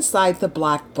series, Inside the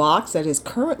Black Box, that is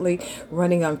currently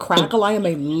running on Crackle. I am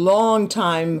a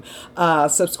long-time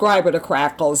subscriber to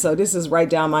Crackle, so this is right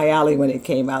down my alley when it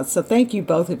came out. So thank you,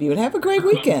 both of you, and have a great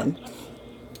weekend.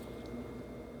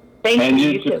 Thank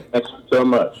you too. Thanks so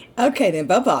much. Okay, then.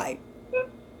 Bye-bye.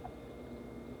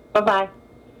 Bye-bye.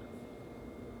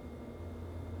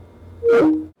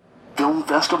 Film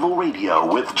Festival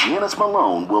Radio with Janice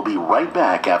Malone will be right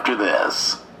back after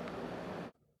this.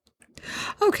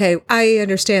 Okay, I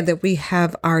understand that we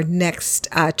have our next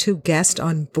two guests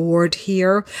on board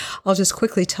here. I'll just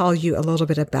quickly tell you a little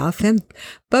bit about them.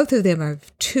 Both of them are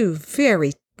two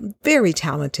very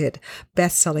talented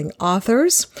best-selling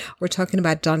authors. We're talking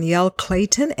about Dhonielle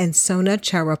Clayton and Sona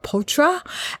Charaipotra,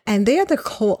 and they are the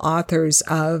co-authors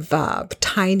of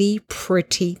Tiny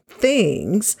Pretty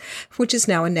Things, which is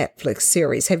now a Netflix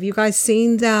series. Have you guys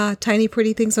seen Tiny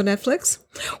Pretty Things on Netflix?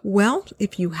 Well,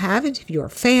 if you haven't, if you're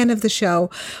a fan of the show,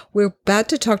 we're about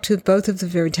to talk to both of the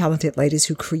very talented ladies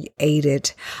who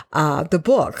created the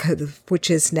book, which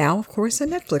is now, of course, a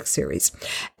Netflix series.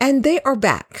 And they are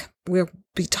back. We'll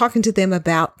be talking to them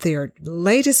about their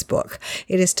latest book.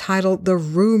 It is titled The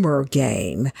Rumor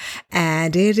Game.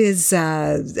 And it is,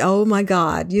 oh my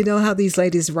God, you know how these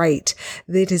ladies write.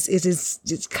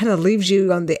 It kind of leaves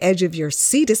you on the edge of your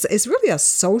seat. It's really a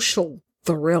social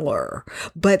thriller,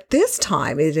 but this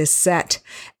time it is set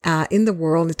in the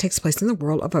world. It takes place in the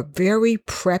world of a very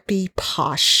preppy,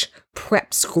 posh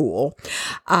prep school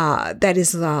that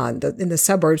is in the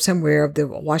suburbs somewhere of the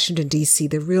Washington D.C.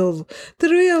 The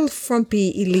real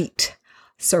frumpy elite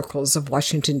circles of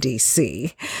Washington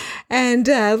D.C. And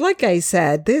like I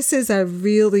said, this is a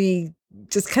really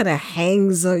just kind of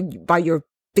hangs by your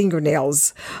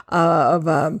fingernails of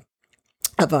a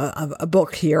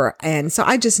book here. And so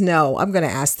I just know I'm going to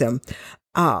ask them,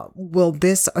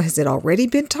 has it already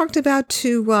been talked about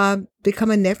to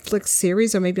become a Netflix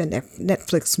series or maybe a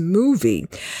Netflix movie?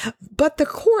 But the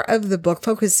core of the book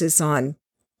focuses on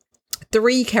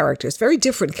 3 characters, very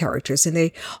different characters, and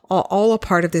they are all a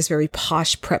part of this very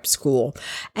posh prep school.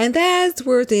 And that's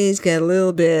where things get a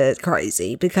little bit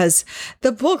crazy, because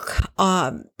the book,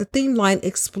 the theme line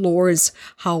explores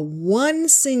how one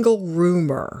single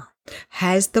rumor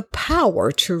has the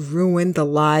power to ruin the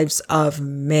lives of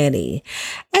many.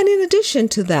 And in addition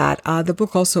to that, the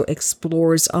book also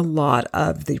explores a lot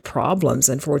of the problems,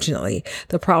 unfortunately,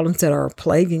 the problems that are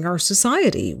plaguing our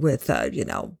society with,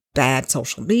 bad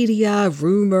social media,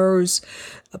 rumors,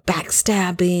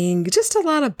 backstabbing, just a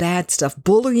lot of bad stuff,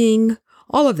 bullying,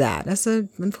 all of that. That's an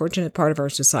unfortunate part of our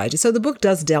society. So the book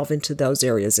does delve into those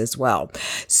areas as well.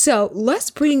 So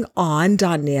let's bring on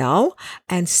Dhonielle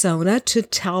and Sona to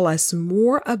tell us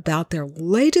more about their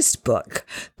latest book,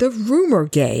 The Rumor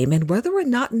Game, and whether or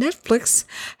not Netflix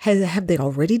have they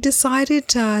already decided,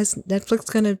 is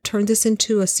Netflix going to turn this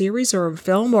into a series or a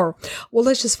film, or, well,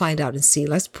 let's just find out and see.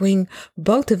 Let's bring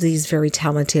both of these very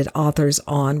talented authors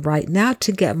on right now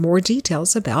to get more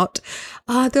details about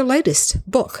their latest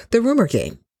book, The Rumor Game.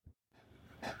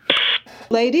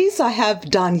 Ladies, I have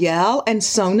Dhonielle and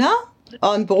Sona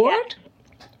on board.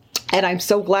 And I'm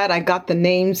so glad I got the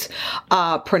names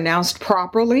pronounced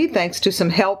properly, thanks to some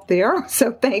help there.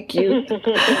 So thank you.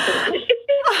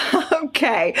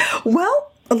 Okay.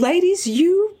 Well, ladies,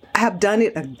 you have done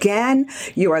it again.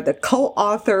 You are the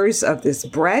co-authors of this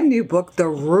brand new book, The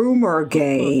Rumor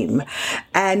Game.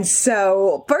 And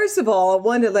so, first of all, I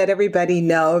want to let everybody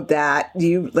know that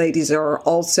you ladies are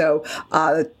also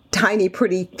Tiny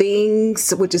Pretty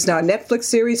Things, which is now a Netflix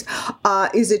series.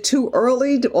 Is it too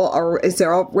early, or is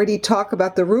there already talk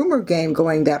about The Rumor Game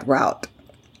going that route?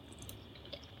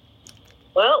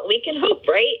 Well, we can hope,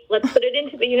 right? Let's put it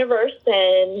into the universe,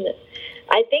 and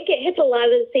I think it hits a lot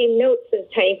of the same notes as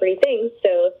Tiny Pretty Things,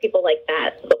 so if people like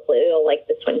that, hopefully they'll like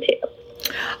this one too.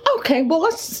 Okay, well,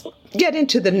 let's get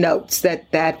into the notes that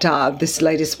this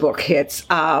latest book hits.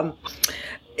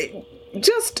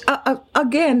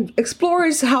 Again,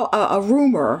 explores how a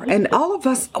rumor, and all of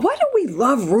us, why do we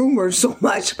love rumors so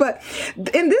much? But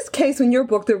in this case, in your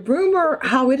book, the rumor,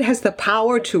 how it has the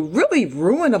power to really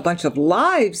ruin a bunch of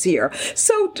lives here.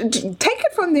 So take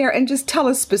it from there and just tell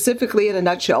us specifically in a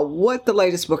nutshell what the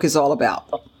latest book is all about.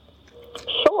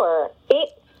 Sure. It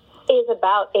is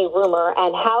about a rumor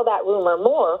and how that rumor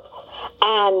morphs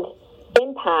and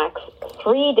impacts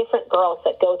 3 different girls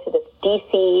that go to this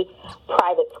D.C.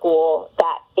 private school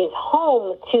that is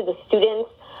home to the students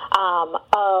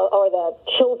or the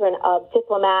children of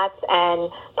diplomats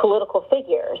and political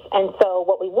figures. And so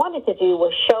what we wanted to do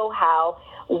was show how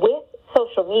with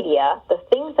social media, the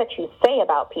things that you say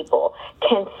about people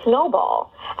can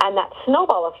snowball, and that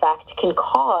snowball effect can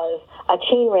cause a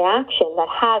chain reaction that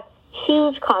has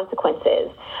huge consequences.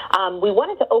 We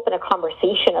wanted to open a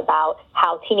conversation about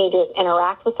how teenagers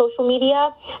interact with social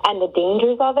media and the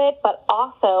dangers of it, but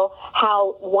also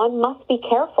how one must be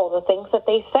careful the things that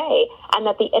they say, and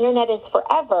that the internet is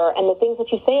forever, and the things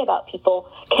that you say about people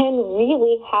can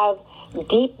really have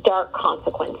deep, dark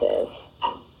consequences.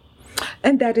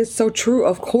 And that is so true,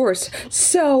 of course.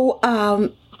 So,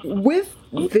 with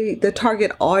the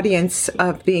target audience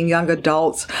of being young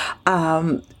adults,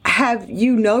 have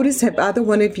either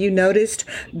one of you noticed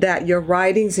that your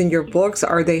writings and your books,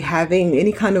 are they having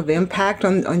any kind of impact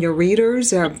on your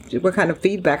readers? Or what kind of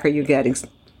feedback are you getting?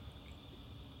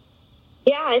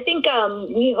 Yeah, I think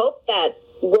we hope that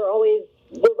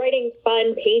we're writing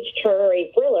fun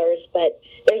page-turnery thrillers, but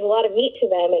there's a lot of meat to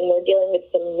them, and we're dealing with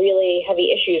some really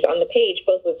heavy issues on the page,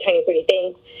 both with Tiny Pretty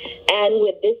Things and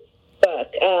with this book.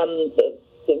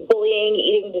 The bullying,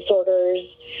 eating disorders,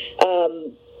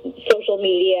 social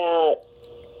media.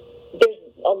 There's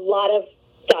a lot of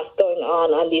stuff going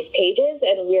on these pages,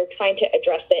 and we're trying to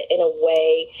address it in a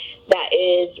way that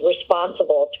is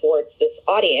responsible towards this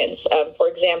audience. For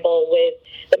example, with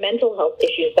the mental health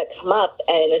issues that come up,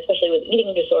 and especially with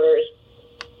eating disorders,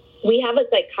 we have a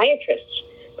psychiatrist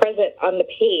present on the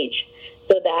page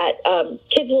so that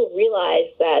kids will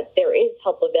realize that there is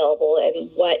help available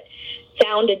and what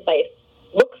sound advice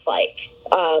looks like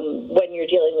when you're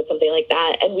dealing with something like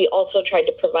that. And we also tried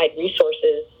to provide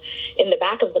resources in the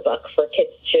back of the book for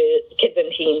kids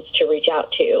and teens to reach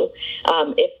out to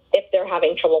if they're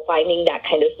having trouble finding that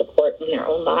kind of support in their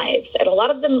own lives. And a lot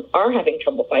of them are having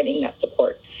trouble finding that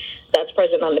support. That's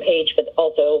present on the page, but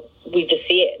also we just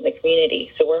see it in the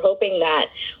community. So we're hoping that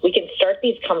we can start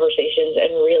these conversations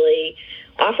and really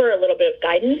offer a little bit of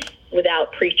guidance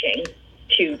without preaching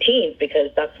to teens, because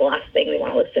that's the last thing they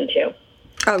want to listen to.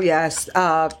 Oh, yes.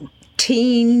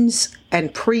 Teens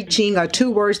and preaching are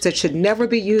 2 words that should never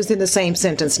be used in the same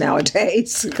sentence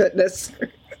nowadays. Goodness.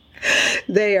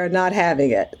 They are not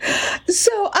having it.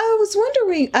 So I was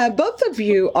wondering, both of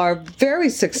you are very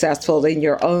successful in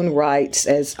your own rights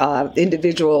as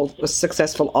individual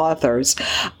successful authors.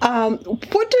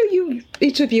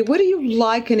 Each of you, what do you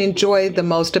like and enjoy the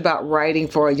most about writing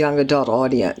for a young adult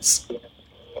audience?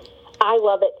 I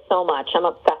love it so much. I'm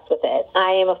obsessed with it.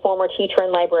 I am a former teacher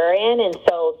and librarian, and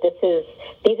so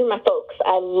these are my folks.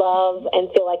 I love and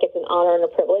feel like it's an honor and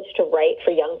a privilege to write for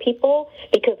young people,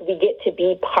 because we get to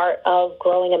be part of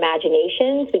growing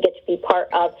imaginations. We get to be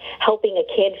part of helping a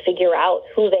kid figure out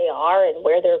who they are and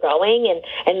where they're going,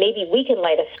 and maybe we can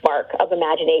light a spark of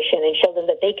imagination and show them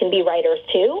that they can be writers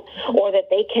too, or that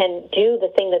they can do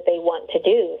the thing that they want to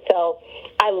do. So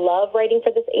I love writing for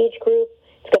this age group.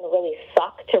 It's going to really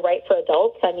suck to write for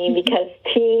adults. I mean, because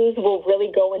teens will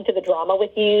really go into the drama with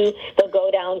you. They'll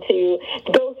go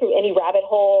through any rabbit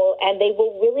hole, and they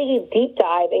will really deep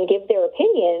dive and give their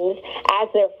opinions as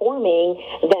they're forming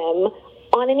them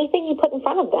on anything you put in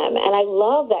front of them. And I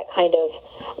love that kind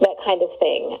of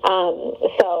thing.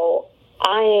 So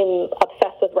I'm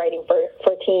obsessed with writing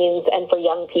for teens and for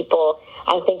young people.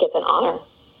 I think it's an honor.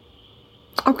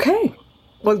 Okay.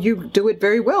 Well, you do it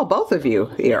very well, both of you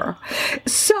here.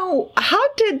 So how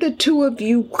did the two of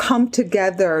you come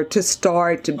together to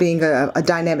start being a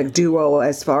dynamic duo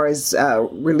as far as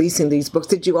releasing these books?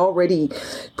 Did you already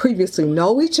previously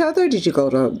know each other? Did you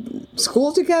go to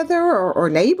school together or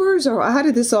neighbors? Or how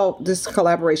did this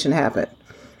collaboration happen?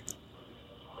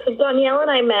 So Dhonielle and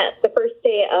I met the first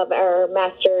day of our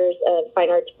Master's of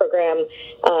Fine Arts program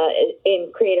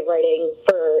in creative writing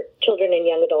for children and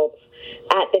young adults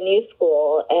at the new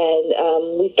school,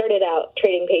 and we started out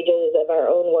trading pages of our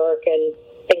own work, and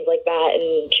things like that,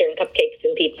 and sharing cupcakes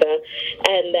and pizza.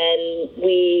 And then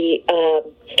we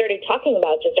started talking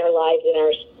about just our lives and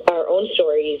our own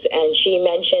stories. And she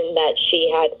mentioned that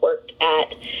she had worked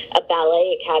at a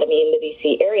ballet academy in the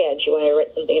DC area, and she wanted to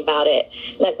write something about it.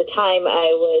 And at the time,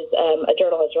 I was a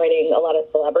journalist writing a lot of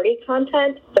celebrity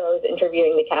content, so I was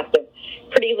interviewing the cast of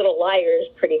Pretty Little Liars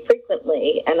pretty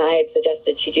frequently, and I had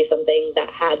suggested she do something that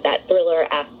had that thriller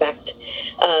aspect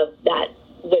of that,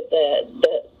 with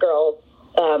the girls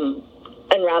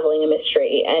unraveling a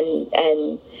mystery,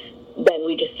 and then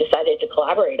we just decided to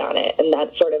collaborate on it, and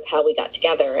that's sort of how we got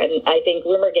together. And I think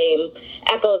Rumor Game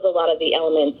echoes a lot of the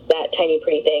elements that Tiny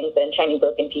Pretty Things and Shiny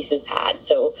Broken Pieces had.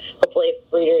 So hopefully,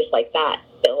 if readers like that,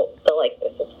 they'll like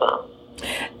this as well.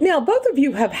 Now, both of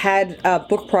you have had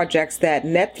book projects that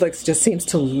Netflix just seems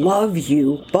to love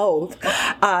you both,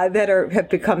 that have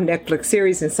become Netflix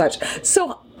series and such.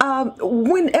 So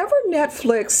whenever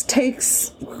Netflix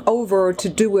takes over to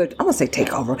do it, I won't say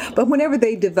take over, but whenever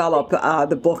they develop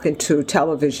the book into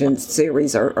television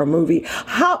series or movie,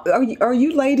 how are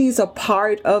you ladies a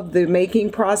part of the making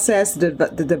process, the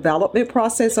development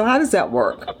process, or how does that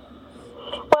work?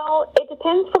 Well, it's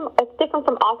different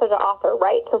from author to author,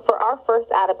 right? So for our first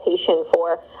adaptation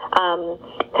for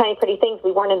Tiny Pretty Things,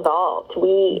 we weren't involved.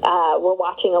 We were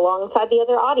watching alongside the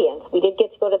other audience. We did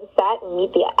get to go to the set and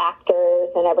meet the actors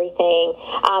and everything,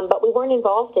 but we weren't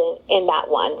involved in that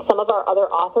one. Some of our other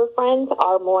author friends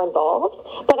are more involved,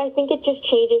 but I think it just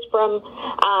changes from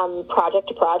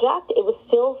project to project. It was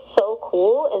still so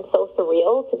cool and so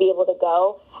surreal to be able to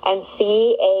go and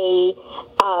see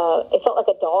it felt like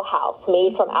a dollhouse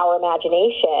made from our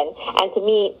imagination, and to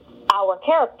meet our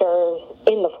characters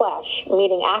in the flesh,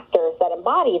 meeting actors that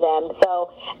embody them.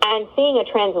 So, and seeing a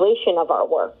translation of our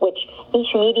work, which each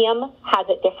medium has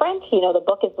it different. You know, the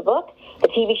book is the book, the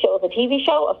TV show is a TV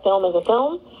show, a film is a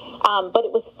film. But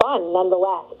it was fun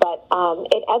nonetheless. But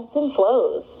it ebbs and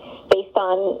flows based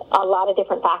on a lot of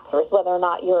different factors, whether or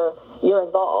not you're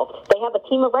involved. They have a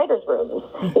team of writers' rooms,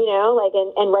 you know, like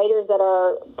and writers that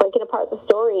are breaking apart the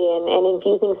story and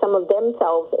infusing some of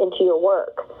themselves into your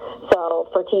work. So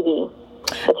for TV,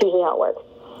 that's usually how it works.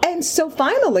 And so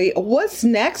finally, what's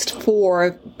next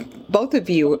for both of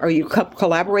you? Are you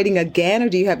collaborating again, or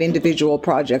do you have individual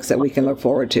projects that we can look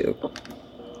forward to?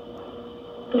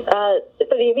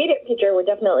 For the immediate future, we're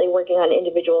definitely working on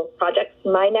individual projects.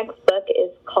 My next book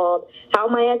is called How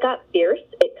Maya Got Fierce.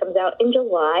 It comes out in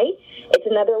July. It's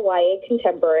another YA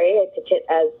contemporary. I pitch it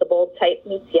as The Bold Type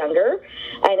Meets Younger,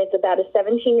 and it's about a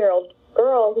 17-year-old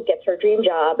girl who gets her dream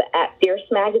job at Fierce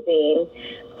magazine,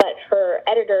 but her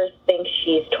editors think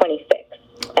she's 26.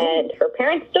 And her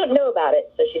parents don't know about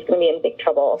it, so she's going to be in big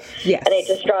trouble. Yes. And it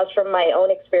just draws from my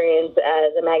own experience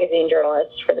as a magazine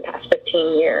journalist for the past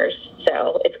 15 years.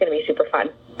 So it's going to be super fun.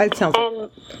 It sounds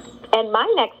and my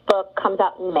next book comes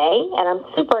out in May, and I'm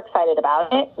super excited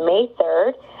about it, May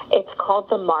 3rd. It's called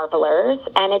The Marvelers,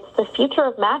 and it's the future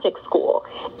of magic school.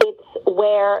 It's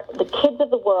where the kids of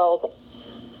the world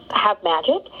have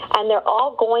magic, and they're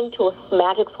all going to a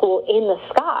magic school in the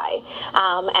sky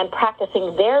and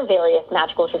practicing their various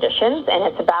magical traditions. And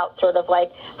it's about sort of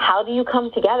like, how do you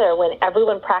come together when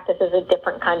everyone practices a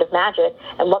different kind of magic,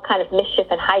 and what kind of mischief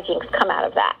and hijinks come out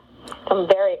of that? So I'm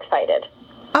very excited.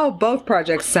 Oh, both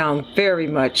projects sound very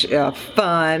much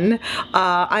fun.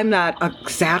 I'm not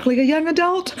exactly a young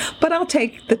adult, but I'll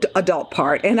take the adult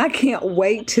part, and I can't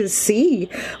wait to see.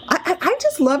 I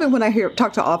just love it when I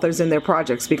talk to authors and their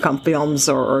projects become films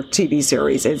or TV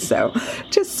series, and so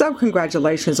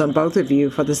congratulations on both of you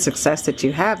for the success that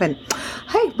you have. And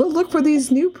hey, we'll look for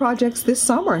these new projects this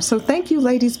summer. So thank you,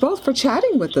 ladies, both for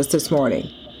chatting with us this morning.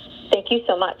 Thank you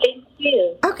so much. Thank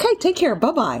you. Okay, take care.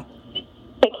 Bye-bye.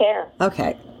 Take care.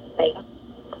 Okay. Bye.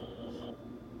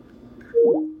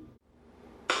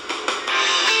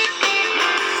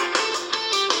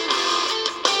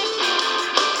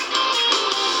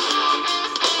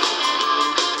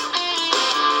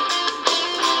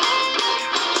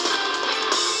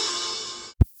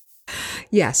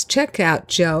 Yes, check out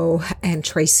Joe and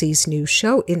Tracey's new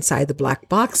show, Inside the Black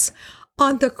Box,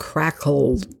 on the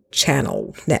Crackle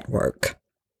channel network.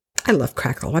 I love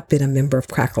Crackle. I've been a member of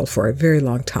Crackle for a very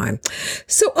long time.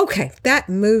 So, okay, that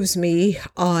moves me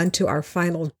on to our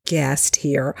final guest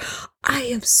here.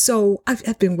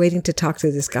 I've been waiting to talk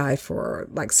to this guy for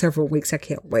like several weeks. I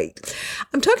can't wait.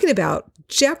 I'm talking about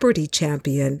Jeopardy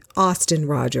champion Austin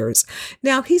Rogers.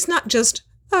 Now, he's not just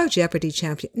a Jeopardy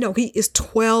champion. No, he is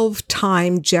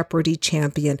 12-time Jeopardy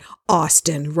champion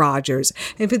Austin Rogers.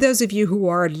 And for those of you who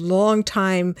are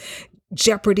longtime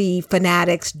Jeopardy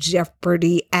fanatics,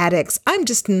 Jeopardy addicts, I'm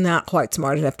just not quite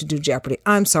smart enough to do Jeopardy.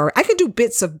 I'm sorry. I can do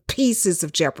bits of pieces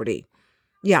of Jeopardy.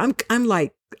 Yeah, I'm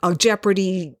like a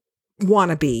Jeopardy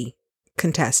wannabe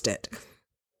contestant.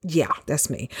 Yeah, that's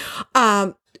me.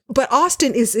 But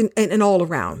Austin is an all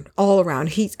around.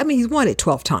 He's won it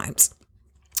 12 times.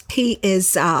 He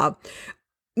is now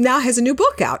has a new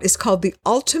book out. It's called The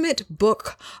Ultimate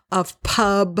Book of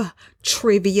Pub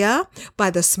Trivia by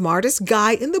the Smartest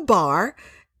Guy in the Bar.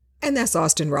 And that's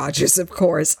Austin Rogers, of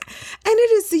course. And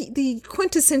it is the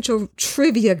quintessential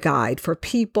trivia guide for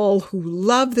people who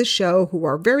love the show, who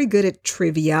are very good at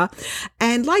trivia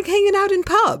and like hanging out in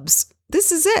pubs.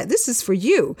 This is it. This is for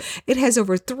you. It has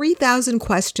over 3,000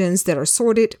 questions that are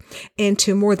sorted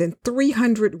into more than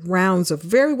 300 rounds of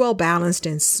very well balanced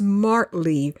and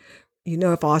smartly,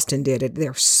 if Austin did it,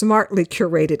 they're smartly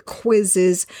curated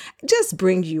quizzes. Just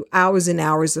bring you hours and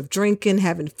hours of drinking,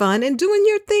 having fun, and doing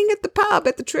your thing at the pub,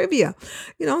 at the trivia,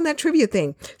 that trivia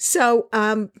thing. So,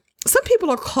 some people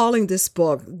are calling this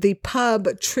book the Pub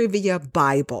Trivia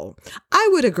Bible. I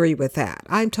would agree with that.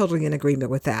 I'm totally in agreement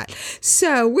with that.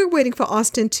 So we're waiting for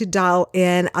Austin to dial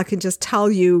in. I can just tell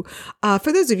you,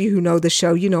 for those of you who know the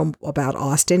show, you know about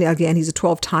Austin. Again, he's a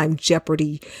 12-time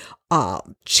Jeopardy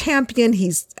champion.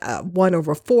 He's won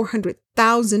over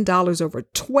 $400,000 over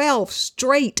 12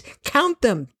 straight, count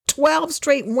them, 12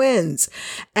 straight wins.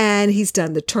 And he's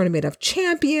done the Tournament of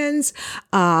Champions.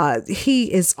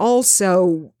 He hosts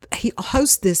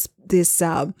this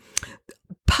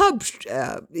pub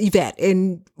event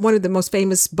in one of the most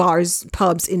famous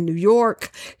pubs in New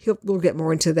York. We'll get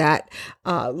more into that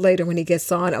later when he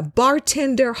gets on. A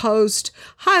bartender host,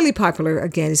 highly popular.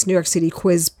 Again, it's New York City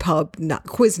quiz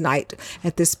night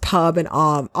at this pub, and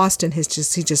Austin he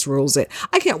just rules it.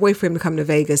 I can't wait for him to come to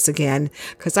Vegas again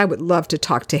because I would love to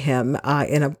talk to him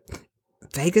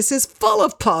Vegas is full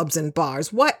of pubs and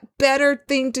bars. What better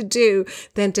thing to do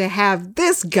than to have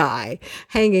this guy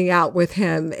hanging out with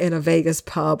him in a Vegas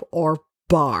pub or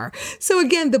bar? So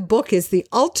again, the book is The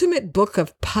Ultimate Book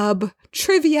of Pub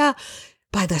Trivia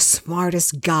by the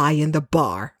Smartest Guy in the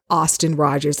Bar, Austin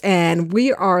Rogers. And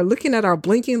we are looking at our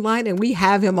blinking light and we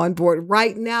have him on board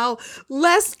right now.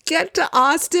 Let's get to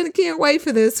Austin. Can't wait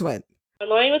for this one. Good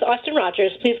morning with Austin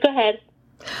Rogers. Please go ahead.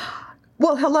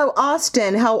 Well, hello,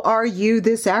 Austin. How are you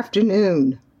this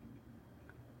afternoon?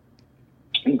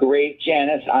 Great,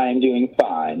 Janice. I'm doing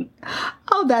fine.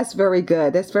 Oh, that's very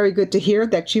good. That's very good to hear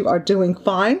that you are doing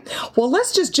fine. Well,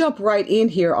 let's just jump right in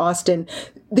here, Austin.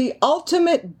 The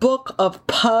Ultimate Book of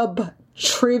Pub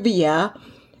Trivia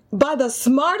by the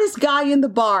Smartest Guy in the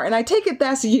Bar. And I take it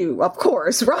that's you, of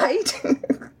course, right?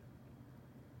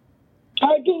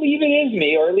 I believe it is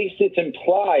me, or at least it's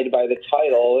implied by the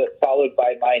title, followed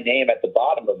by my name at the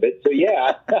bottom of it. So,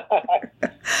 yeah.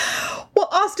 Well,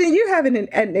 Austin, you have an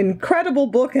incredible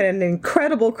book and an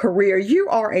incredible career. You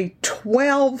are a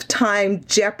 12-time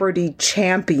Jeopardy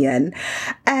champion.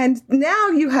 And now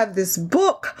you have this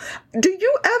book. Do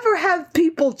you ever have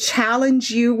people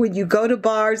challenge you when you go to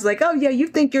bars? Like, oh, yeah, you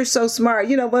think you're so smart.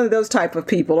 One of those type of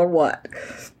people, or what?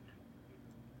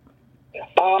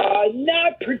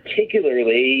 Not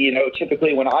particularly.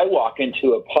 Typically when I walk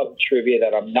into a pub trivia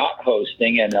that I'm not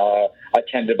hosting and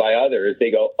attended by others,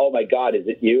 they go, "Oh my God, is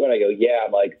it you?" And I go, "Yeah."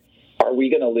 I'm like, "Are we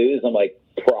going to lose?" I'm like,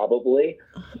 "Probably."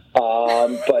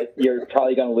 But you're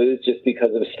probably going to lose just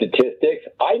because of statistics.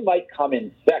 I might come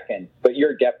in second, but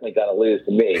you're definitely going to lose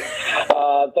to me.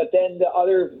 But then the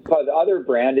other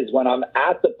brand is when I'm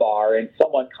at the bar and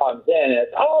someone comes in, and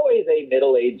it's always a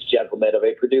middle-aged gentleman of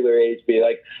a particular age be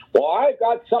like, "Well, I've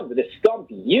got something to stump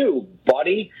you,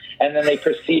 buddy." And then they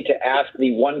proceed to ask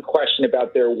me one question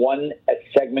about their one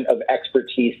segment of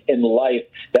expertise in life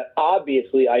that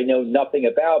obviously I know nothing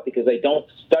about because I don't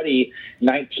study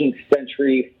 19th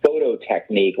century photo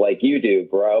technique like you do,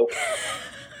 bro.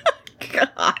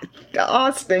 God,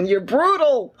 Austin, you're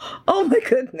brutal. Oh my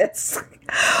goodness.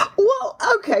 Well,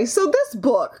 okay, so this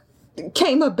book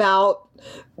came about.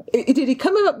 Did it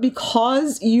come about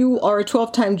because you are a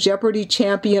 12-time Jeopardy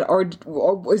champion, or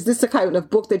is this the kind of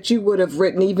book that you would have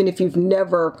written even if you've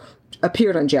never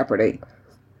appeared on Jeopardy?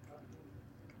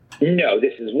 No,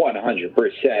 this is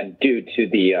 100% due to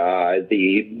the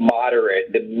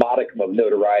modicum of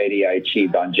notoriety I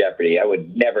achieved on Jeopardy. I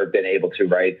would never have been able to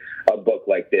write a book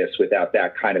like this without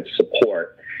that kind of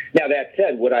support. Now, that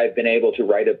said, would I have been able to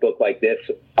write a book like this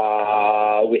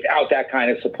without that kind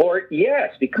of support?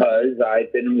 Yes, because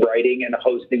I've been writing and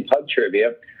hosting pub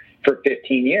trivia for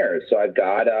 15 years. So I've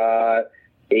got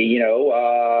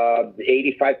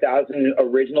 85,000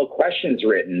 original questions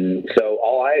written. So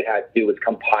all I had to do was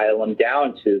compile them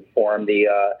down to form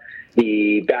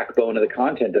the backbone of the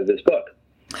content of this book.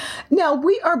 Now,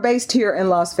 we are based here in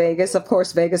Las Vegas. Of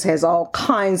course, Vegas has all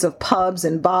kinds of pubs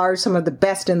and bars, some of the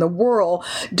best in the world.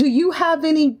 Do you have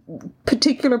any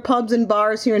particular pubs and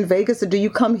bars here in Vegas, or do you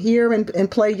come here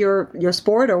and play your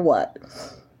sport, or what?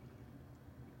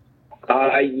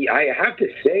 I have to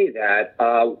say that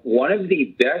one of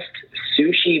the best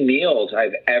sushi meals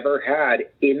I've ever had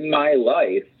in my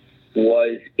life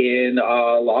was in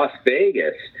Las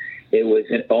Vegas. It was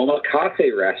an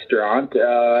omakase restaurant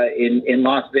in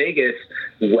Las Vegas,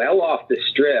 well off the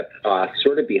Strip,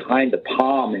 sort of behind the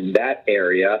Palm in that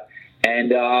area.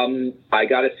 And I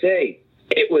got to say,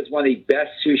 it was one of the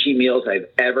best sushi meals I've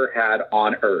ever had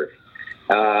on Earth.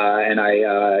 And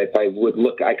if I would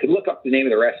look, I could look up the name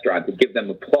of the restaurant to give them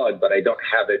a plug, but I don't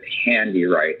have it handy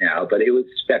right now. But it was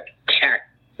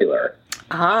spectacular.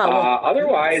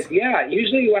 Otherwise, yeah,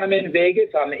 usually when I'm in Vegas,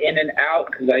 I'm in and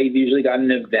out because I usually got an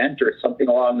event or something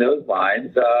along those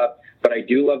lines. But I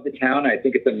do love the town. I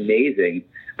think it's amazing.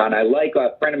 And I like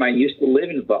a friend of mine used to live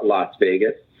in Las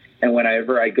Vegas. And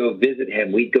whenever I go visit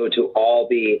him, we'd go to all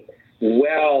the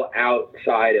well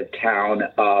outside of town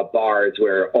bars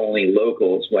where only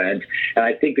locals went. And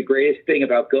I think the greatest thing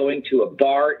about going to a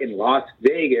bar in Las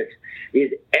Vegas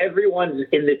is everyone's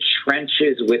in the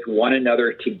trenches with one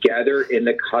another together in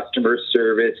the customer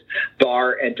service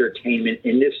bar entertainment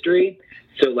industry.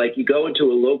 So, like, you go into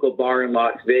a local bar in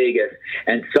Las Vegas,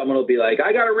 and someone will be like,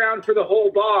 I got a round for the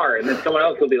whole bar. And then someone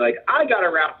else will be like, I got a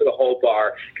round for the whole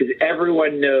bar, because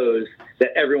everyone knows that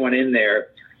everyone in there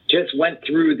just went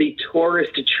through the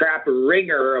tourist trap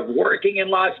ringer of working in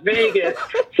Las Vegas.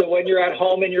 So when you're at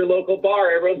home in your local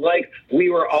bar, everyone's like, we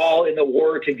were all in the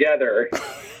war together.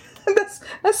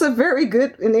 That's a very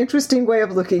good and interesting way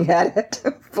of looking at it.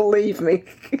 Believe me.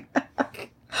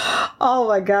 Oh,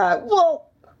 my God. Well,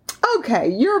 okay,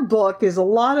 your book is a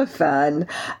lot of fun.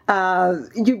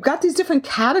 You've got these different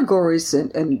categories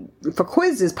and for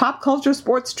quizzes: pop culture,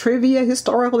 sports, trivia,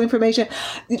 historical information.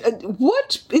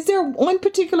 What is there one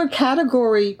particular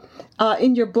category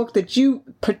in your book that you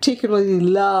particularly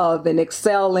love and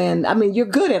excel in? I mean, you're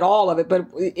good at all of it, but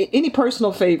any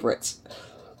personal favorites?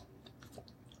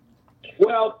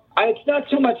 Well, it's not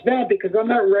so much that, because I'm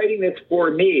not writing this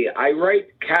for me. I write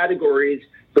categories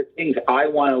for things I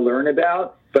want to learn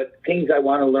about, but things I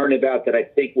want to learn about that I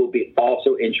think will be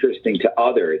also interesting to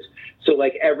others. So,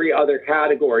 like every other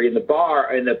category in the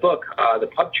book, the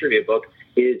pub trivia book,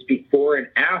 is before and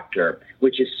after,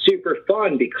 which is super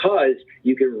fun because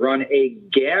you can run a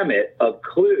gamut of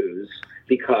clues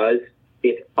because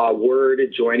it's a word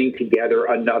joining together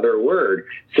another word.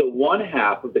 So one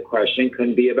half of the question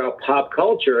can be about pop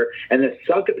culture, and the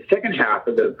second half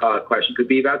of the question could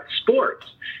be about sports.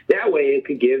 That way it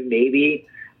could give maybe,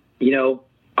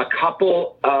 a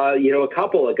couple,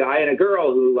 a guy and a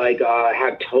girl who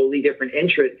have totally different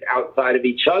interests outside of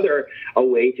each other, a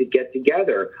way to get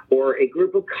together, or a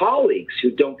group of colleagues who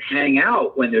don't hang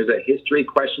out when there's a history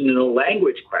question and a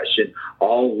language question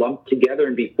all lumped together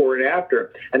and before and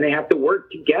after, and they have to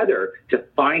work together to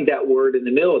find that word in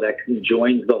the middle that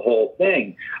conjoins the whole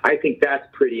thing. I think that's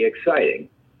pretty exciting.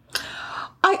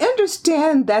 I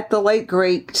understand that the late,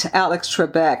 great Alex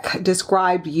Trebek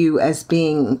described you as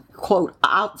being, quote,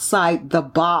 outside the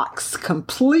box,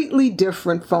 completely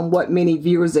different from what many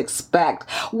viewers expect.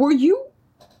 Were you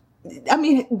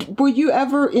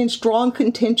ever in strong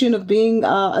contention of being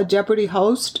a Jeopardy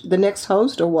host, the next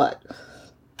host, or what?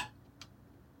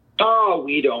 Oh,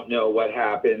 we don't know what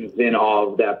happens in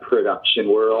all of that production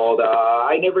world.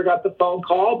 I never got the phone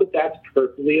call, but that's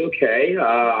perfectly okay.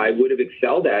 I would have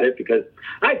excelled at it because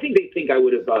I think they think I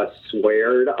would have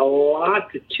swore a lot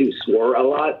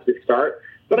to start.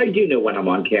 But I do know when I'm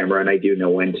on camera, and I do know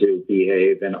when to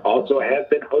behave. And also, I have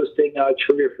been hosting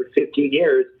trivia for 15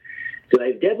 years. So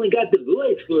I've definitely got the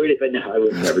voice for it. But no, I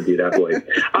would never do that voice.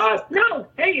 No,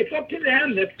 hey, it's up to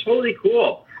them. That's totally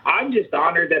cool. I'm just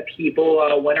honored that people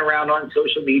went around on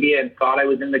social media and thought I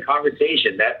was in the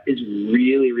conversation. That is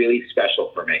really, really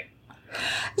special for me.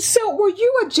 So were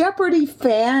you a Jeopardy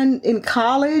fan in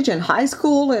college and high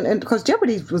school? And because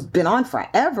Jeopardy has been on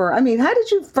forever. I mean, how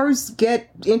did you first get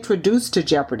introduced to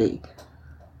Jeopardy?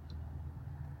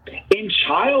 In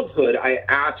childhood, I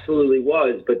absolutely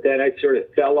was. But then I sort of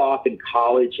fell off in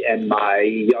college and my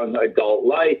young adult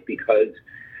life because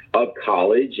of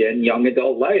college and young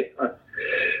adult life.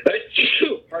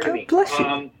 Pardon me. Bless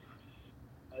you.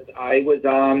 I was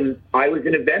an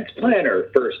events planner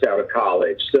first out of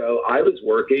college, so I was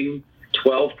working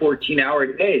 12,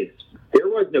 14-hour days. There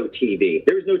was no TV.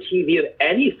 There was no TV of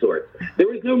any sort. There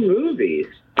was no movies.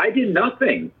 I did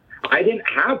nothing. I didn't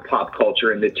have pop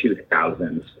culture in the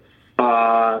 2000s.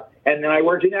 And then I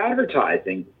worked in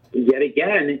advertising. yet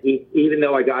again, even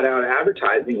though I got out of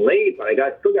advertising late, but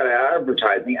still got out of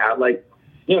advertising at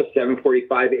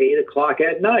 7:45, 8 o'clock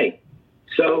at night.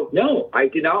 So, no, I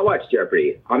did not watch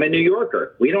Jeopardy. I'm a New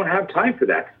Yorker. We don't have time for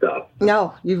that stuff.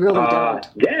 No, you really don't.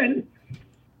 Then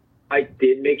I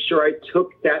did make sure I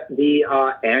took the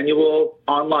annual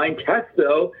online test,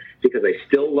 though, because I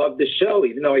still loved the show.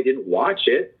 Even though I didn't watch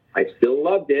it, I still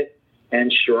loved it. And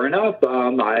sure enough,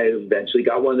 I eventually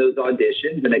got one of those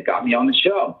auditions, and it got me on the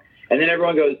show. And then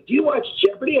everyone goes, do you watch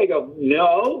Jeopardy? I go,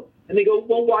 no. And they go,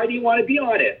 well, why do you want to be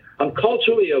on it? I'm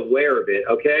culturally aware of it,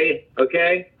 okay?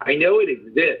 Okay? I know it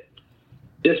exists.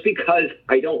 Just because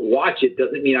I don't watch it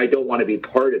doesn't mean I don't want to be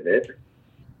part of it.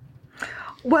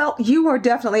 Well, you are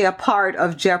definitely a part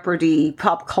of Jeopardy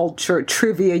pop culture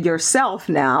trivia yourself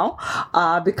now,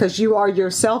 because you are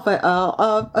yourself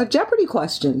a Jeopardy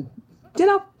question. You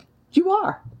know, you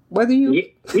are. Whether you...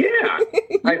 Yeah.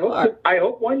 I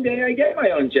hope one day I get my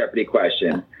own Jeopardy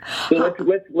question. So let's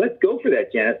go for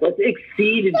that, Janice. Let's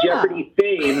exceed Jeopardy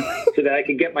fame so that I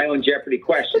can get my own Jeopardy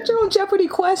question. Get your own Jeopardy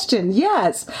question,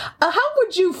 yes. How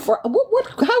would you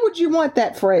want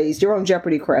that phrased, your own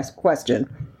Jeopardy question?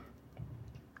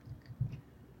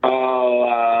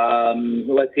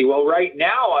 Let's see. Well, right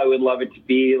now I would love it to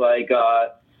be like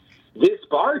this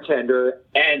bartender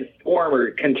and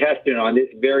former contestant on this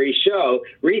very show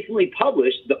recently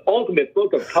published the ultimate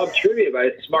book of pub trivia by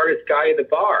the smartest guy in the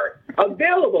bar.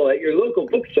 Available at your local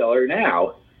bookseller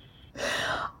now.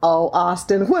 Oh,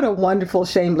 Austin, what a wonderful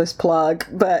shameless plug,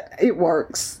 but it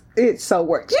works. It so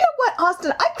works. You know what,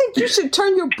 Austin? I think you should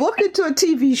turn your book into a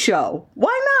TV show.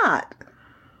 Why not?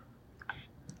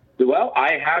 Well,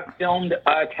 I have filmed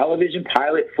a television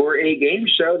pilot for a game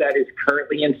show that is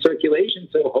currently in circulation,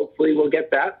 so hopefully we'll get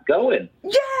that going.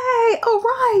 Yay! All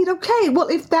right, okay. Well,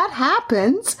 if that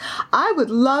happens, I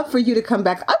would love for you to come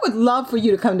back. I would love for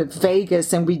you to come to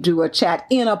Vegas and we do a chat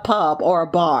in a pub or a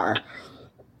bar.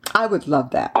 I would love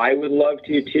that. I would love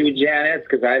to too, Janice,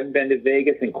 because I haven't been to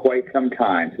Vegas in quite some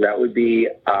time, so that would be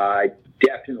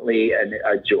definitely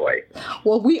a joy.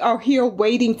 Well, we are here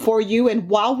waiting for you, and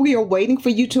while we are waiting for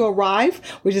you to arrive,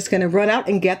 we're just going to run out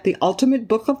and get the ultimate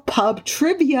book of pub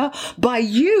trivia by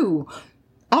you,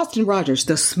 Austin Rogers,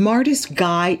 the smartest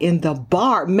guy in the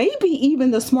bar, maybe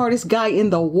even the smartest guy in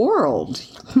the world.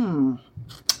 You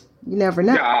never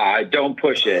know. Don't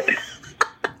push it.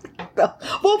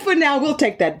 Well, for now, we'll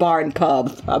take that bar and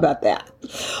pub. How about that?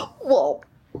 Well,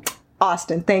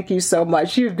 Austin, thank you so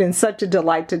much. You've been such a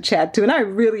delight to chat to, and I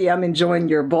really am enjoying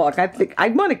your book. I think I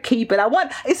want to keep it.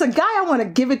 It's a guy I want to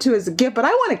give it to as a gift, but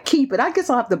I want to keep it. I guess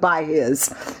I'll have to buy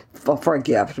his for a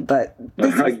gift. But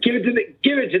give it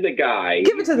to the guy.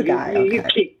 Give it to the guy.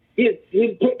 Okay.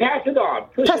 Pass it on.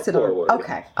 Pass it forward. On.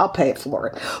 Okay, I'll pay it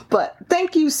forward. But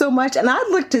thank you so much, and I'd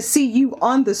look to see you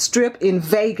on the Strip in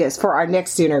Vegas for our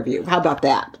next interview. How about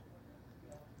that?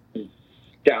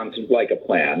 Sounds like a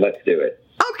plan. Let's do it.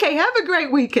 Okay, have a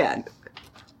great weekend.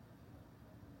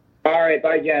 All right,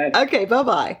 bye, Janet. Okay,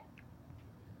 bye-bye.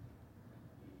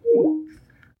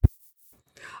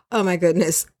 Oh, my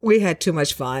goodness. We had too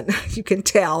much fun. You can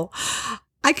tell.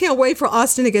 I can't wait for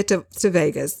Austin to get to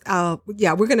Vegas. We're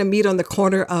going to meet on the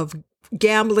corner of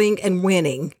gambling and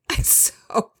winning. So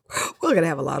we're going to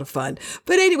have a lot of fun.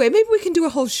 But anyway, maybe we can do a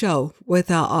whole show with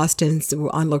Austin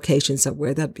on location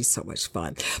somewhere. That'd be so much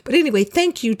fun. But anyway,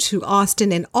 thank you to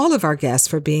Austin and all of our guests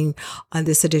for being on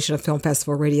this edition of Film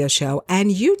Festival Radio Show.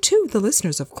 And you too, the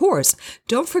listeners, of course.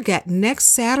 Don't forget, next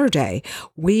Saturday,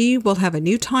 we will have a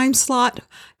new time slot.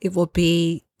 It will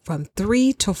be from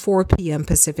 3 to 4 p.m.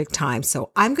 Pacific time.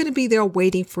 So I'm going to be there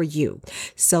waiting for you.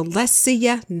 So let's see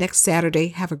you next Saturday.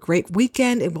 Have a great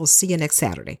weekend, and we'll see you next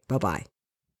Saturday. Bye-bye.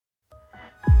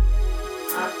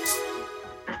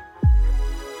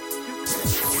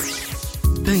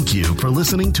 Thank you for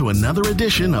listening to another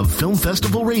edition of Film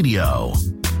Festival Radio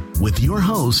with your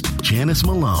host, Janice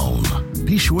Malone.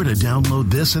 Be sure to download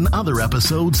this and other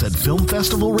episodes at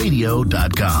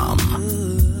filmfestivalradio.com.